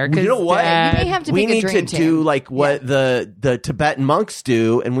like America's You know what? dad. You may have to We pick a need to dream do team. like what the Tibetan monks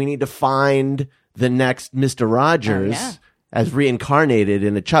do, and we need to find the next Mr. Rogers as reincarnated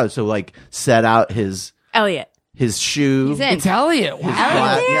in a child. So like set out his Elliot. shoe. He's in. It's Elliot. Wow.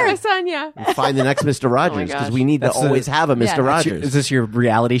 flat, There, Sonia. and find the next Mr. Rogers because gosh. we need to That's always have a Mr. Yeah. Rogers. Is this your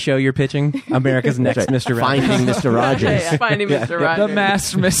reality show you're pitching? America's Next Right. Mr. Rogers. Finding Mr. Rogers. Finding Mr. Rogers. The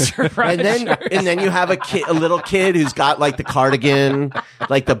masked Mr. Rogers. And then you have a little kid who's got like the cardigan,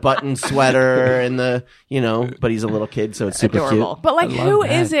 like the button sweater, and the but he's a little kid, so it's super Adorable. But like, I love who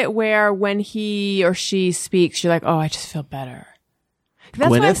that. is it where when he or she speaks, you're like, oh, I just feel better. cute. That's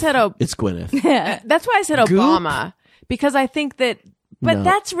why I Gwyneth? said, It's Gwyneth. that's why I said Obama, because I think that. But No.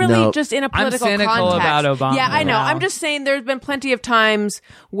 that's really No. just in a political cynical context. about Obama Yeah, I know. now. I'm just saying there's been plenty of times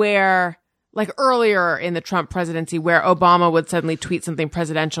where, like earlier in the Trump presidency, where Obama would suddenly tweet something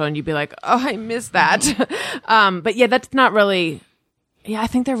presidential and you'd be like, oh, I missed that. But yeah, that's not really. Yeah, I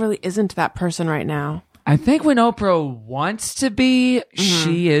think there really isn't that person right now. I think when Oprah wants to be,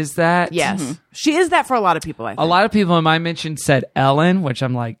 she is that. Yes. She is that for a lot of people, I think. A lot of people in my mention said Ellen, which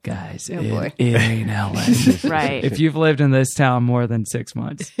I'm like, guys, boy. it ain't Ellen. Right. If you've lived in this town more than 6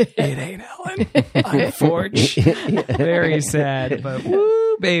 months, it ain't Ellen. Unfortunate. Very sad, but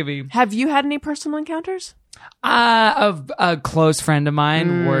woo, baby. Have you had any personal encounters? A close friend of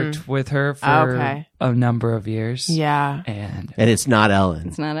mine worked with her for Okay. a number of years. Yeah. And And it's not Ellen.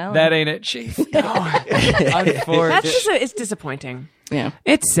 It's not Ellen. that ain't it, Chief. Unfortunately. That's just, it's disappointing. yeah.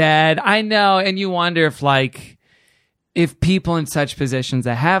 It's sad. I know. And you wonder if people in such positions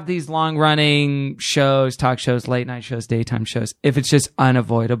that have these long running shows, talk shows, late night shows, daytime shows, if it's just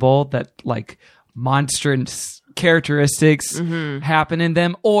unavoidable that like monstrous characteristics happen in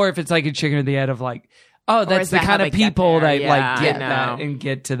them, or if it's like a chicken or the egg of like, oh, that's is the that how kind of they get people there? that Yeah, like get I know. that and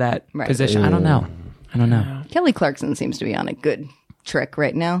get to that Right. position. I don't know. Kelly Clarkson seems to be on a good trick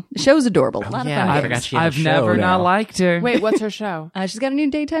right now. The show's adorable. A lot Yeah. of I fun. forgot games. she had a I've show never now. not liked her. Wait, what's her show? She's got a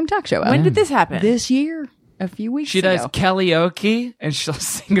new daytime talk show out. When did this happen? This year. A few weeks She ago. does karaoke and she'll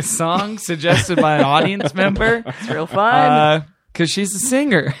sing a song suggested by an audience member. It's real fun. Because she's a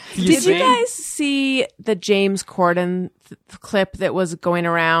singer. Did you see? guys see the James Corden clip that was going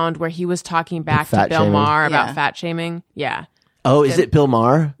around where he was talking back to fat Bill shaming? Maher about Yeah. fat shaming? Yeah. Oh, is it Bill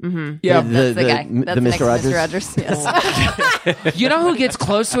Maher? Yeah. That's the guy. That's the next Mr. Rogers. Mr. Rogers. Yes. You know who gets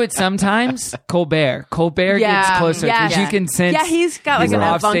close to it sometimes? Colbert. Colbert Yeah. gets closer because Yeah. you can sense. Yeah, he's got like his an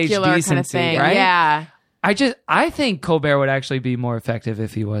offstage avuncular kind of decency, thing. right? Yeah. I think Colbert would actually be more effective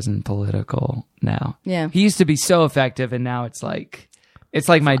if he wasn't political now. Yeah. He used to be so effective, and now it's like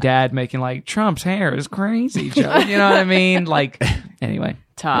my dad making like Trump's hair is crazy, Joe. You know what I mean? Like, anyway.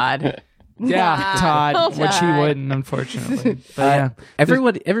 Todd. Yeah, Todd, which he Todd. wouldn't, unfortunately. But yeah.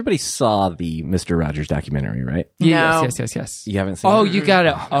 Everybody saw the Mr. Rogers documentary, right? No. Yes. You haven't seen Oh, it? you got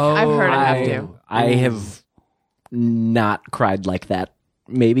it. Oh, I've heard I have to. I have not cried like that,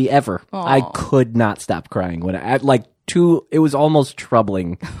 maybe ever. I could not stop crying when it was almost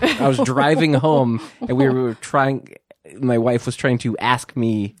troubling. I was driving home and we were trying, my wife was trying to ask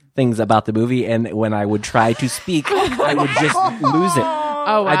me things about the movie, and when I would try to speak, I would just lose it.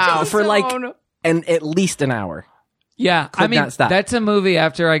 Oh, wow. For at least an hour. Yeah, I mean, not stop. that's a movie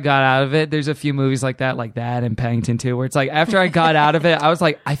after I got out of it. There's a few movies like that and Paddington 2, where it's like, after I got out of it, I was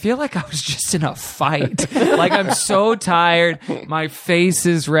like, I feel like I was just in a fight. Like, I'm so tired. My face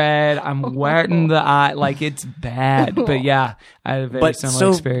is red. I'm wetting the eye. Like, it's bad. But yeah, I had a very similar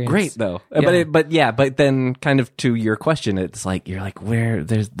experience. Great, though. Yeah. But then kind of to your question, it's like, you're like,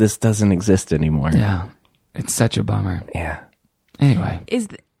 this doesn't exist anymore. Yeah, it's such a bummer. Yeah. Anyway.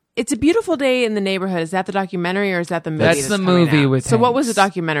 It's a Beautiful Day in the Neighborhood. Is that the documentary or is that the movie? That's the coming movie out? with So what was Hanks. the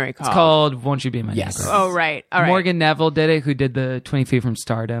documentary called? It's called Won't You Be My Yes. Neighbor. Oh, right. All right. Morgan Neville did it, who did the 20 Feet from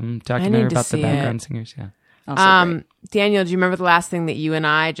Stardom documentary to about the see background it. singers. Yeah. Also great. Daniel, do you remember the last thing that you and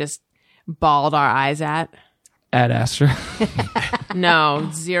I just bawled our eyes at? Ad Astra. No,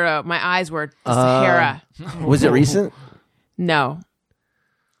 zero. My eyes were Sahara. Was it recent? No.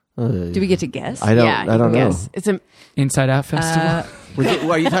 Do we get to guess? I don't you can know. guess. It's a Inside Out Festival.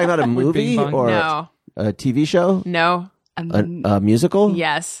 Are you talking about a movie Bing Bong? or no. a TV show? No. A musical?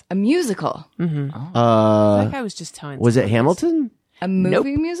 Yes. A musical. Like I was just telling. Was it Hamilton? A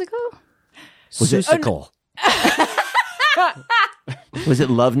movie musical? Was it Was it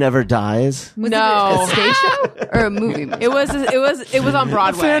Love Never Dies? Was No. it a stage show or a movie musical? It was on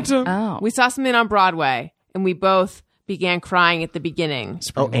Broadway. Oh. We saw something on Broadway, and we both began crying at the beginning.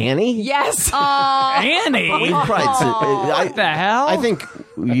 Oh, Annie? Yes. Annie. We cried. What the hell? I think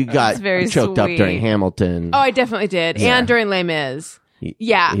you got very choked up sweet. during Hamilton. Oh, I definitely did. And during Les Mis.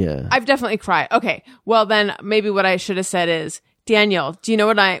 Yeah. Yeah. I've definitely cried. Okay. Well, then maybe what I should have said is, Daniel, do you know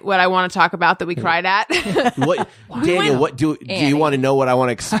what I want to talk about that we cried at? What, Daniel? What do you want to know? What I want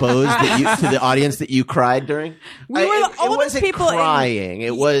to expose to the audience that you cried during? We were the oldest it people in- crying.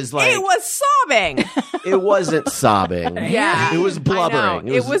 It was like It was sobbing. it wasn't sobbing. Yeah. it was blubbering. I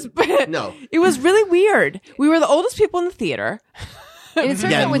know. It was no. It was really weird. We were the oldest people in the theater. And it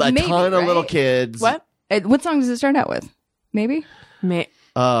starts Yeah, out with a maybe, ton of right? little kids. What? What song does it start out with? Maybe? Hard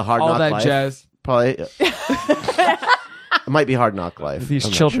all Knock that Life. jazz. Probably. It might be Hard Knock Life. These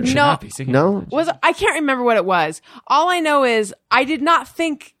I'm not children sure. should No. not be singing. No. I can't remember what it was. All I know is I did not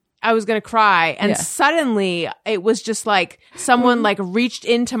think I was going to cry. And Yeah. suddenly it was just like someone like reached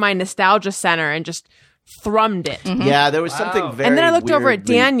into my nostalgia center and just thrummed it. Yeah, there was something very. And then I looked over at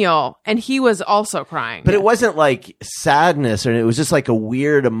weirdly- Daniel and he was also crying. but it wasn't like sadness, or it was just like a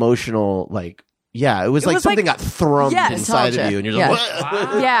weird emotional like. Yeah, it was like was something like- got thrummed Yes. inside of Nostalgia. you, and you're Yeah. like,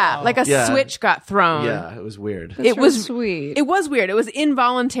 what? yeah, like a Yeah. switch got thrown. Yeah, it was weird. It was sweet. It was weird. It was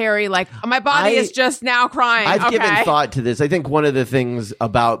involuntary. Like my body is just now crying. I've okay. given thought to this. I think one of the things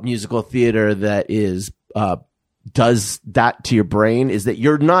about musical theater that is does that to your brain is that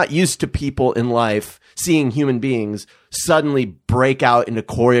you're not used to people in life seeing human beings suddenly break out into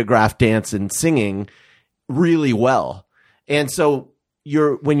choreographed dance and singing really well. And so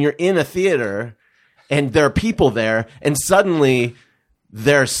when you're in a theater and there are people there and suddenly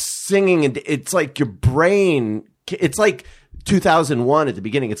they're singing, and it's like your brain, it's like 2001 at the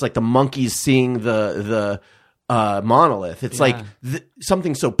beginning. It's like the monkeys seeing the monolith. It's like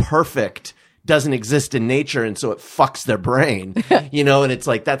something so perfect doesn't exist in nature, and so it fucks their brain, and it's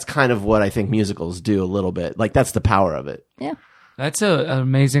like, that's kind of what I think musicals do a little bit. Like, that's the power of it. Yeah. That's an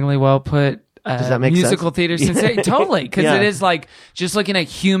amazingly well put. Does that make musical sense? theater sensation? Totally, because Yeah. it is like just looking at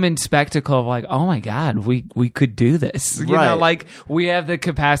human spectacle of like, oh my god, we could do this. You know, Right. like we have the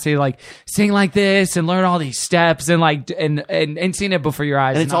capacity to like sing like this and learn all these steps and like and seeing it before your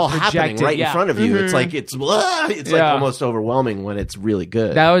eyes, And it's not all happening projected. right Yeah. in front of you. It's like, it's like Yeah. almost overwhelming when it's really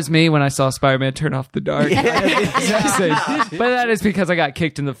good. That was me when I saw Spider-Man turn off the dark. But that is because I got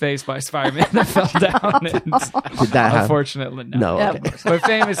kicked in the face by Spider-Man that fell down. And Did that happen? unfortunately, No. Yeah. Okay. But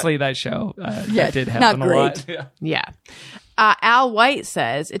famously, that show that did happen not a lot. great. Yeah. Yeah. Al White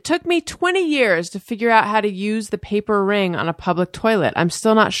says, it took me 20 years to figure out how to use the paper ring on a public toilet. I'm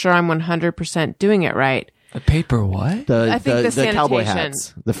still not sure I'm 100% doing it right. A paper what? I think the cowboy sanitation.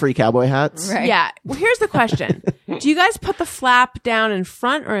 hats. The free cowboy hats. Right. Yeah. Well, here's the question. Do you guys put the flap down in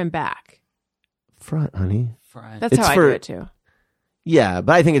front or in back? front, honey. That's It's how I for- do it too. Yeah,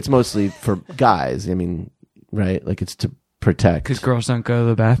 but I think it's mostly for guys. I mean, right? Like it's to protect. Because girls don't go to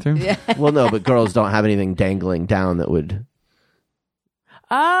the bathroom. Yeah. Well, no, but girls don't have anything dangling down that would.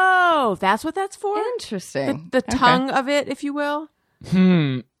 Oh, that's what that's for? Interesting. The tongue of it, if you will.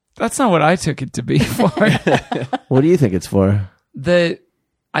 That's not what I took it to be for. What do you think it's for?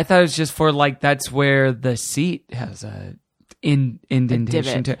 I thought it was just for like that's where the seat has a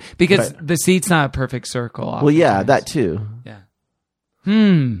indentation divot. to it. Because the seat's not a perfect circle. Well, yeah, oftentimes. that too. Yeah.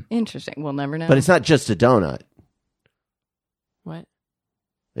 Interesting. We'll never know. But it's not just a donut. What?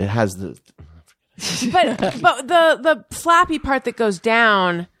 It has the. But the flappy part that goes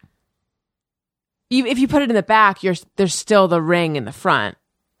down, if you put it in the back, there's still the ring in the front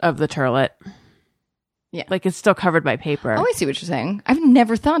of the turlet. Yeah. Like it's still covered by paper. Oh, I see what you're saying. I've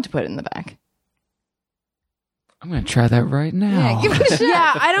never thought to put it in the back. I'm going to try that right now. Yeah, give it a shot.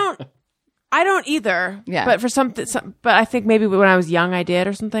 Yeah, I don't either. Yeah. But for but I think maybe when I was young I did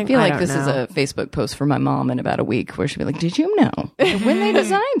or something. I feel like don't this is know. a Facebook post for my mom in about a week where she'll be like, did you know that when they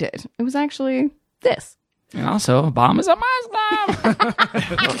designed it, it was actually this? And also, Obama's a Muslim.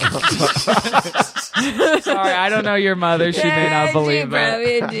 Sorry, I don't know your mother. She may not believe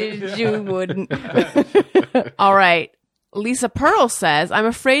that. You wouldn't. All right. Lisa Pearl says, I'm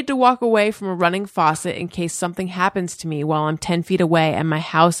afraid to walk away from a running faucet in case something happens to me while I'm 10 feet away and my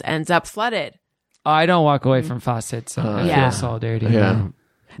house ends up flooded. I don't walk away from faucets, so I Yeah. feel solidarity. Yeah.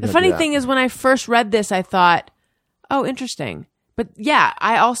 The funny thing is when I first read this, I thought, oh, interesting. But yeah,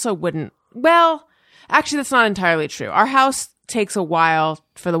 I also wouldn't. Well, actually, that's not entirely true. Our house takes a while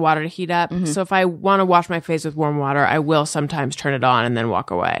for the water to heat up. So if I want to wash my face with warm water, I will sometimes turn it on and then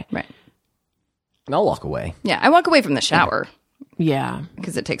walk away. Right. And I'll walk away. Yeah, I walk away from the shower Yeah.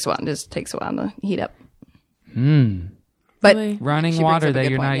 because it takes a while. It just takes a while to heat up. But Running She brings water up a that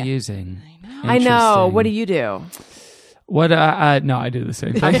good you're point, not yeah. using. I know. What do you do? What? No, I do the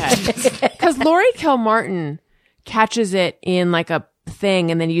same thing. Okay. Because Lori Kilmartin catches it in like a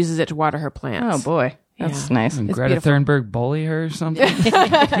thing and then uses it to water her plants. Oh, boy. That's nice. And It's Greta beautiful. Thunberg bully her or something?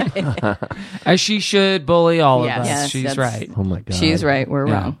 As she should bully all Yes. of us. Yes, She's that's- right. Oh my god. She's right. We're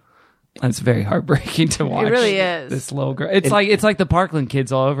Yeah. wrong. That's very heartbreaking to watch. really is. This little girl. It's like the Parkland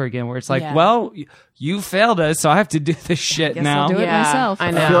kids all over again, where it's like, Yeah. well, you failed us, so I have to do this shit Guess now. I'll do it myself.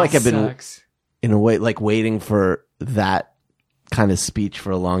 I know. I feel like I've been Sucks. in a way like waiting for that kind of speech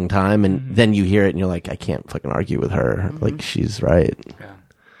for a long time, and then you hear it and you're like, I can't fucking argue with her. Like she's right.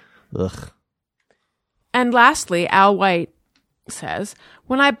 Ugh. And lastly, Al White says,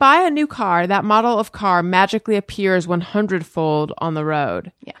 when I buy a new car, that model of car magically appears 100-fold on the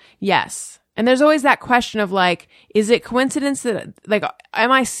road. Yeah. Yes. And there's always that question of like, is it coincidence that like,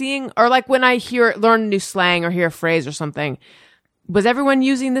 am I seeing, or like when I learn new slang or hear a phrase or something, was everyone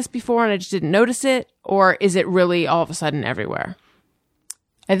using this before and I just didn't notice it? Or is it really all of a sudden everywhere?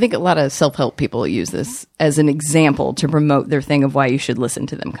 I think a lot of self-help people use this as an example to promote their thing of why you should listen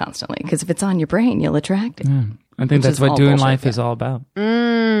to them constantly. Because if it's on your brain, you'll attract it. I think that's is what all doing bullshit, life yeah. is all about.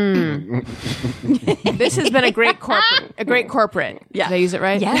 This has been a great corporate. Yeah. Did I use it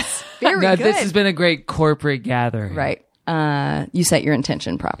right? Yes. Very No, good. this has been a great corporate gathering. Right. You set your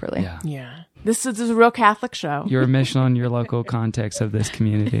intention properly. Yeah. Yeah. This is a real Catholic show. You're missional in your local context of this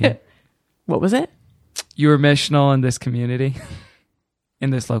community. What was it? You were missional in this community,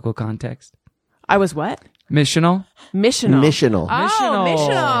 in this local context. I was what? Missional? Missional. Missional. Oh, Missional. missional.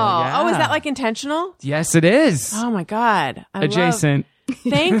 Yeah. Oh, is that like intentional? Yes, it is. Oh my God. Adjacent.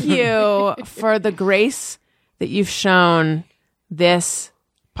 Thank you for the grace that you've shown this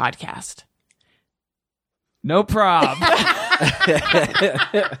podcast. No prob.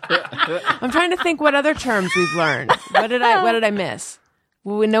 I'm trying to think what other terms we've learned. What did I miss?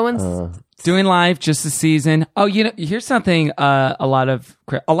 Well, no one's Doing live just a season. Oh, you know, here's something a lot of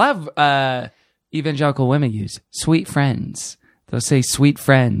evangelical women use. Sweet friends. They'll say sweet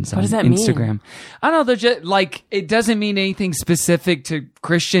friends on does that mean? Instagram. I don't know. They're just like, it doesn't mean anything specific to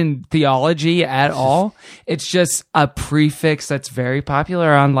Christian theology at all. It's just a prefix that's very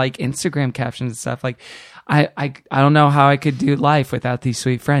popular on like Instagram captions and stuff. Like, I don't know how I could do life without these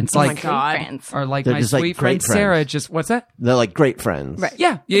sweet friends. Oh my Like, God. Friends. or like They're my just, like, sweet friend great friends. Sarah. Just what's that? They're like great friends. Right.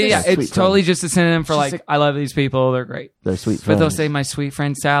 Yeah. It's sweet totally friends. just a synonym for like, I love these people. They're great. They're sweet But friends. they'll say my sweet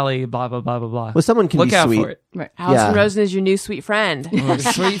friend Sally, blah blah blah blah blah. Well, someone can look be out sweet. for it. Right. Alison Yeah. Rosen is your new sweet friend.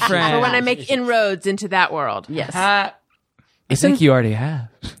 Sweet friend. For when I make inroads into that world. Yes. I think you already have.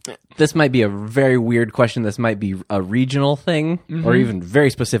 This might be a very weird question. This might be a regional thing or even very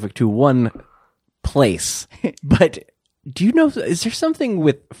specific to one place. But do you know, is there something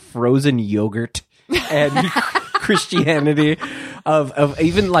with frozen yogurt and Christianity of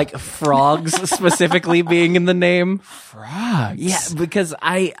even like frogs specifically being in the name. Frogs. Yeah, because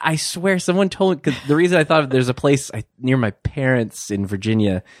I swear someone told me, because the reason I thought there's a place near my parents in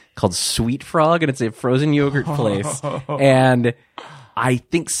Virginia called Sweet Frog, and it's a frozen yogurt place. And I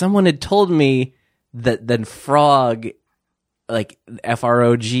think someone had told me that frog, like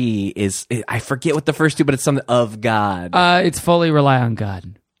FROG, is, I forget what the first two, but it's something of God. It's fully rely on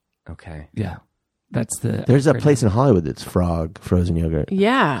God. Okay. Yeah. That's the. There's a place in Hollywood that's frog frozen yogurt.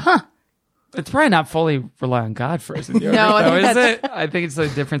 Yeah. It's probably not fully rely on God frozen yogurt. No, I think though, is it? I think it's a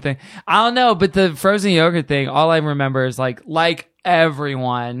different thing. I don't know, but the frozen yogurt thing, all I remember is like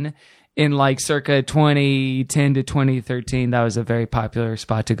everyone in like circa 2010 to 2013, that was a very popular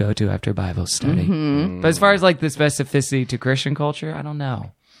spot to go to after Bible study. But as far as like the specificity to Christian culture, I don't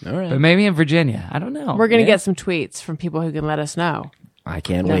know. All right. But maybe in Virginia, I don't know. We're going to get some tweets from people who can let us know. I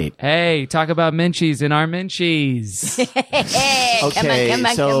can't wait. Hey, talk about Minchies in our Minchies. Okay, come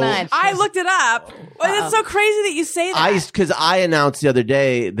on. I looked it up. Well, it's so crazy that you say that. Because I announced the other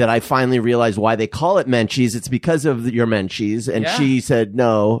day that I finally realized why they call it Menchie's. It's because of your Menchie's, and Yeah. she said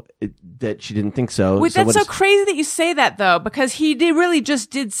no, that she didn't think so. Wait, So that's what so crazy that you say that, though, because he really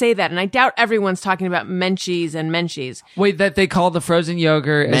just did say that, and I doubt everyone's talking about Menchies and Menchies. Wait, that they call the frozen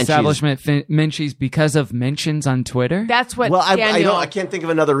yogurt Menchies. establishment Minchies because of mentions on Twitter? That's what Well, I Daniel... I can't think of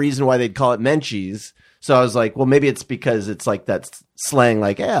another reason why they'd call it Menchie's. So I was like, well, maybe it's because it's like that slang,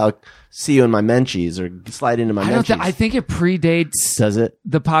 like, hey, I'll see you in my Menchie's or slide into my Menchie's. I think it predates Does it?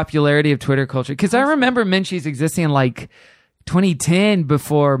 the popularity of Twitter culture. Because I remember Minchies existing in like 2010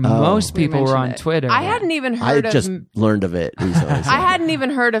 before most people were on mentioned it. Twitter. I hadn't even I heard of... just learned of it recently. So. I hadn't even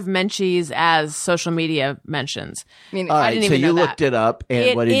heard of Menchies as social media mentions. I mean, All I right, didn't so even know you that. looked it up, and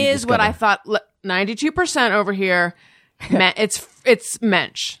It what did you is what I discover? thought. 92% over here. It's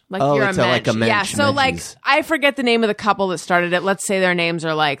mensch. Like Oh, you're it's a a- mensch. like a mensch, Yeah. So like menchies. I forget the name of the couple that started it. Let's say their names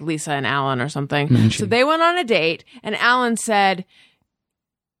are like Lisa and Alan or something. So they went on a date, and Alan said,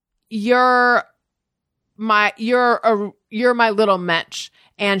 "You're my little mensch,"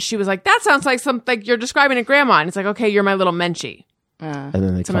 and she was like, "That sounds like something you're describing a grandma." And it's like, "Okay, you're my little menchie." And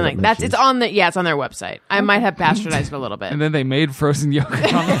then they Something call like it that. Menchie's. It's on the it's on their website. I might have bastardized it a little bit. And then they made frozen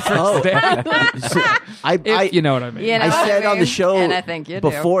yogurt on the first day. So If you know what I mean. You know I what said on the mean? show and I think you do.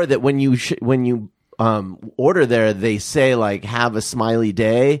 before that when you order there, they say like "Have a smiley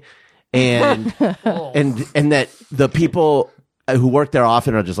day," and and that the people who work there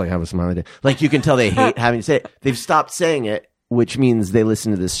often are just like "Have a smiley day." Like you can tell they hate having to say it. They've stopped saying it, which means they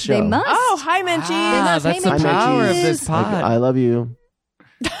listen to this show. They must. Oh, hi, Menchie. Ah, must that's hate the Menchies. power of this Like, pod. I love you.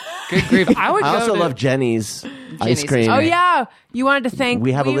 Good grief. I would I go also to, love Jenny's ice cream. Oh yeah, you wanted to thank.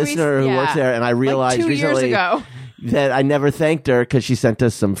 We have a listener who works there, and I realized like 2 years recently ago. that I never thanked her because she sent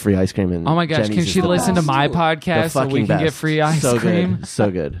us some free ice cream. And Oh my gosh, Jenny's can is she the listen to best. my The podcast so we fucking can get best. free ice so cream? Good.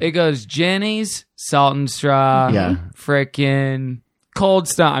 So good. It goes Jenny's, Salt and Straw, Yeah. frickin' Cold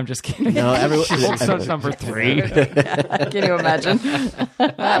Stone. I'm just kidding. No, everyone. Cold Stone's number 3. Can you imagine?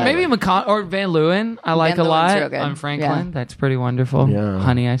 Maybe McCon or Van Leeuwen. I like Van a Leeuwen's lot real good. on Franklin. Yeah. That's pretty wonderful. Yeah.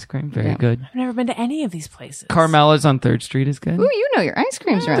 Honey ice cream, very good. I've never been to any of these places. Carmela's on 3rd Street is good. Ooh, you know your ice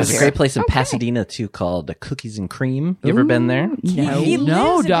creams around There's a here. great place in Pasadena too called Cookies and Cream. You ever been there? He No,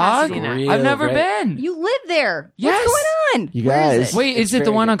 lives in dog. Pasadena. Real I've never great. been. You live there. Yes. What's going on? You Where is guys- it? Wait, is it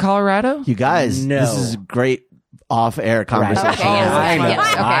the one on Colorado? You guys, No. this is great off-air conversation. Okay, yes, I know.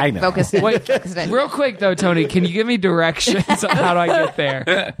 yes, okay. I know. Focus in. Wait, Focus in. real quick though, Tony, can you give me directions on how do I get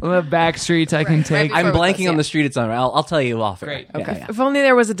there? The back streets I can take. right I'm before blanking yeah. on the street it's on. I'll tell you off. Great. Okay. If only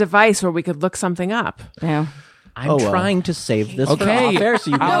there was a device where we could look something up. Yeah. I'm Oh, well. trying to save this Okay. for off air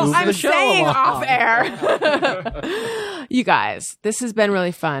so you can No, move I'm the show saying along. off air. You guys, this has been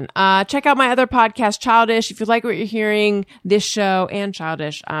really fun. Check out my other podcast, Childish. If you like what you're hearing, this show and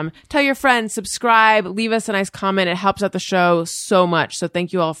Childish, tell your friends, subscribe, leave us a nice comment. It helps out the show so much. So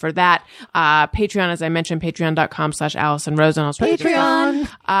thank you all for that. Patreon, as I mentioned, patreon.com/Alison Rosen. Patreon.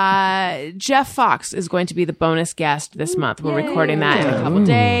 Jeff Fox is going to be the bonus guest this month. We're recording that in a couple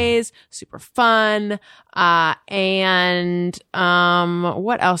days. Super fun. And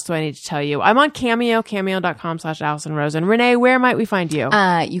what else do I need to tell you? I'm on Cameo, cameo.com/Alison Rosen. Renee, where might we find you?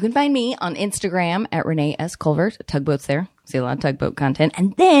 You can find me on Instagram at Renee S. Culvert. Tugboat's there. See a lot of tugboat content.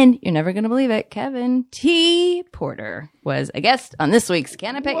 And then, you're never going to believe it, Kevin T. Porter was a guest on this week's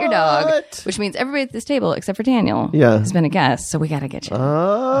Can I Pet Your Dog? What? Which means everybody at this table, except for Daniel, Yeah. has been a guest. So we got to get you.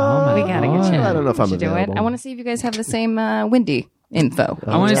 Oh, we got to get you. I don't know if I'm Should do it. available. I want to see if you guys have the same Wendy info.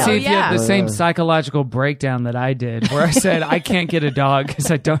 I want to yeah. see Oh, if you have the yeah. same psychological breakdown that I did, where I said I can't get a dog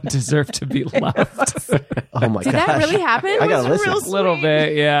because I don't deserve to be loved. Oh my Did gosh. that really happen? I gotta Was it listen. real A little sweet?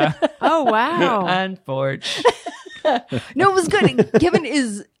 bit, yeah. Oh, wow. Unfortunately. No, it was good. Kevin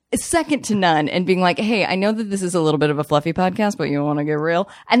is second to none and being like, hey, I know that this is a little bit of a fluffy podcast, but you want to get real.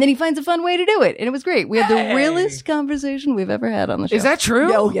 And then he finds a fun way to do it. And it was great. We had the realest conversation we've ever had on the show. Is that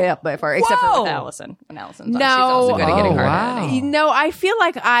true? Oh, yeah, by far. Except for Whoa. with Alison. When Alison's on, No. she's also good at getting hard wow. at it. No, I feel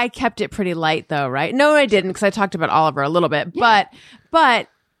like I kept it pretty light though, right? No, I didn't because I talked about Oliver a little bit, but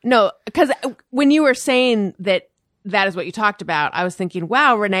no, because when you were saying that is what you talked about, I was thinking,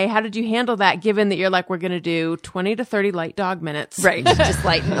 wow, Renee, how did you handle that given that you're like, we're going to do 20 to 30 light dog minutes? Right. Just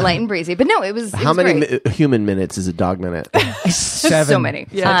light and breezy. But no, it was How was many great. human minutes is a dog minute? 7. So many.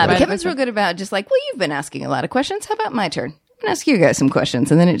 Yeah, but Kevin's real good about just like, well, you've been asking a lot of questions. How about my turn? I'm going to ask you guys some questions.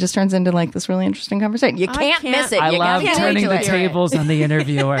 And then it just turns into like this really interesting conversation. You can't miss it. I You love gotta turning wait the till it. tables on the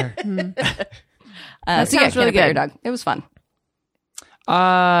interviewer. sounds really good. Dog. It was fun.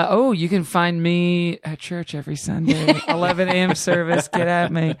 You can find me at church every Sunday, 11 a.m. service. Get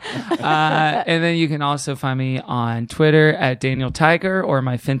at me. And then you can also find me on Twitter at Daniel Tiger or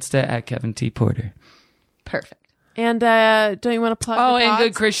my Finsta at Kevin T. Porter. Perfect. And don't you want to plug Oh, the and good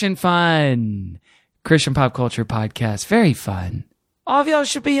pods? Christian fun. Christian pop culture podcast. Very fun. All of y'all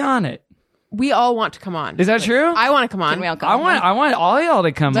should be on it. We all want to come on. Is that true? I want to come on. Can we all come I want all y'all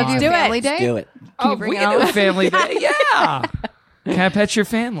to come Let's on. do Do family it. day. Do it. Oh, bring we it can do on? a family day. Yeah. Can I pet your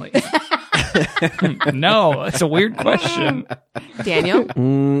family? No, that's a weird question. Daniel?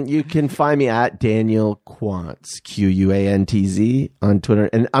 You can find me at Daniel Quantz, Quantz on Twitter.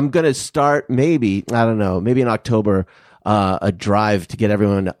 And I'm going to start maybe in October, a drive to get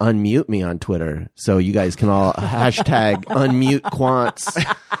everyone to unmute me on Twitter. So you guys can all hashtag unmute Quantz.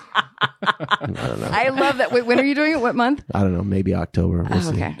 I don't know. I love that. Wait, when are you doing it? What month? I don't know. Maybe October. We'll see.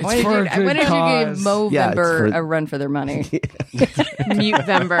 Okay. It's When did for you, a good when did you cause. give Yeah, it's Movember for- a run for their money? Mute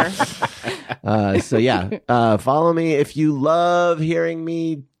Vember. So yeah, follow me if you love hearing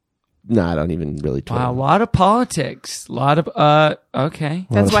me. No, I don't even really Twitter. Wow, a lot of politics. A lot of okay.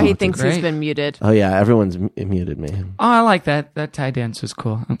 That's why he politics. thinks he's Great. been muted. Oh yeah, everyone's muted me. Oh, I like that. That tie dance was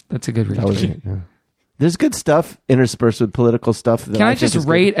cool. That's a good That was read. it. Yeah. There's good stuff interspersed with political stuff. That Can I think just is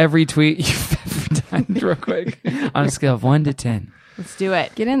good. rate every tweet you've ever done real quick on a scale of 1 to 10? Let's do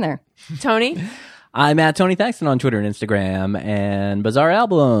it. Get in there. Tony? I'm at Tony Thaxton on Twitter and Instagram, and Bizarre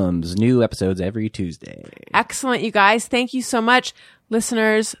Albums. New episodes every Tuesday. Excellent, you guys. Thank you so much.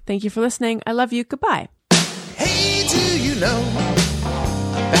 Listeners, thank you for listening. I love you. Goodbye. Hey, do you know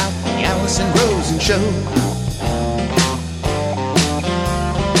about the Alison Rosen show?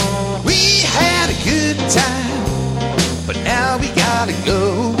 We had a good time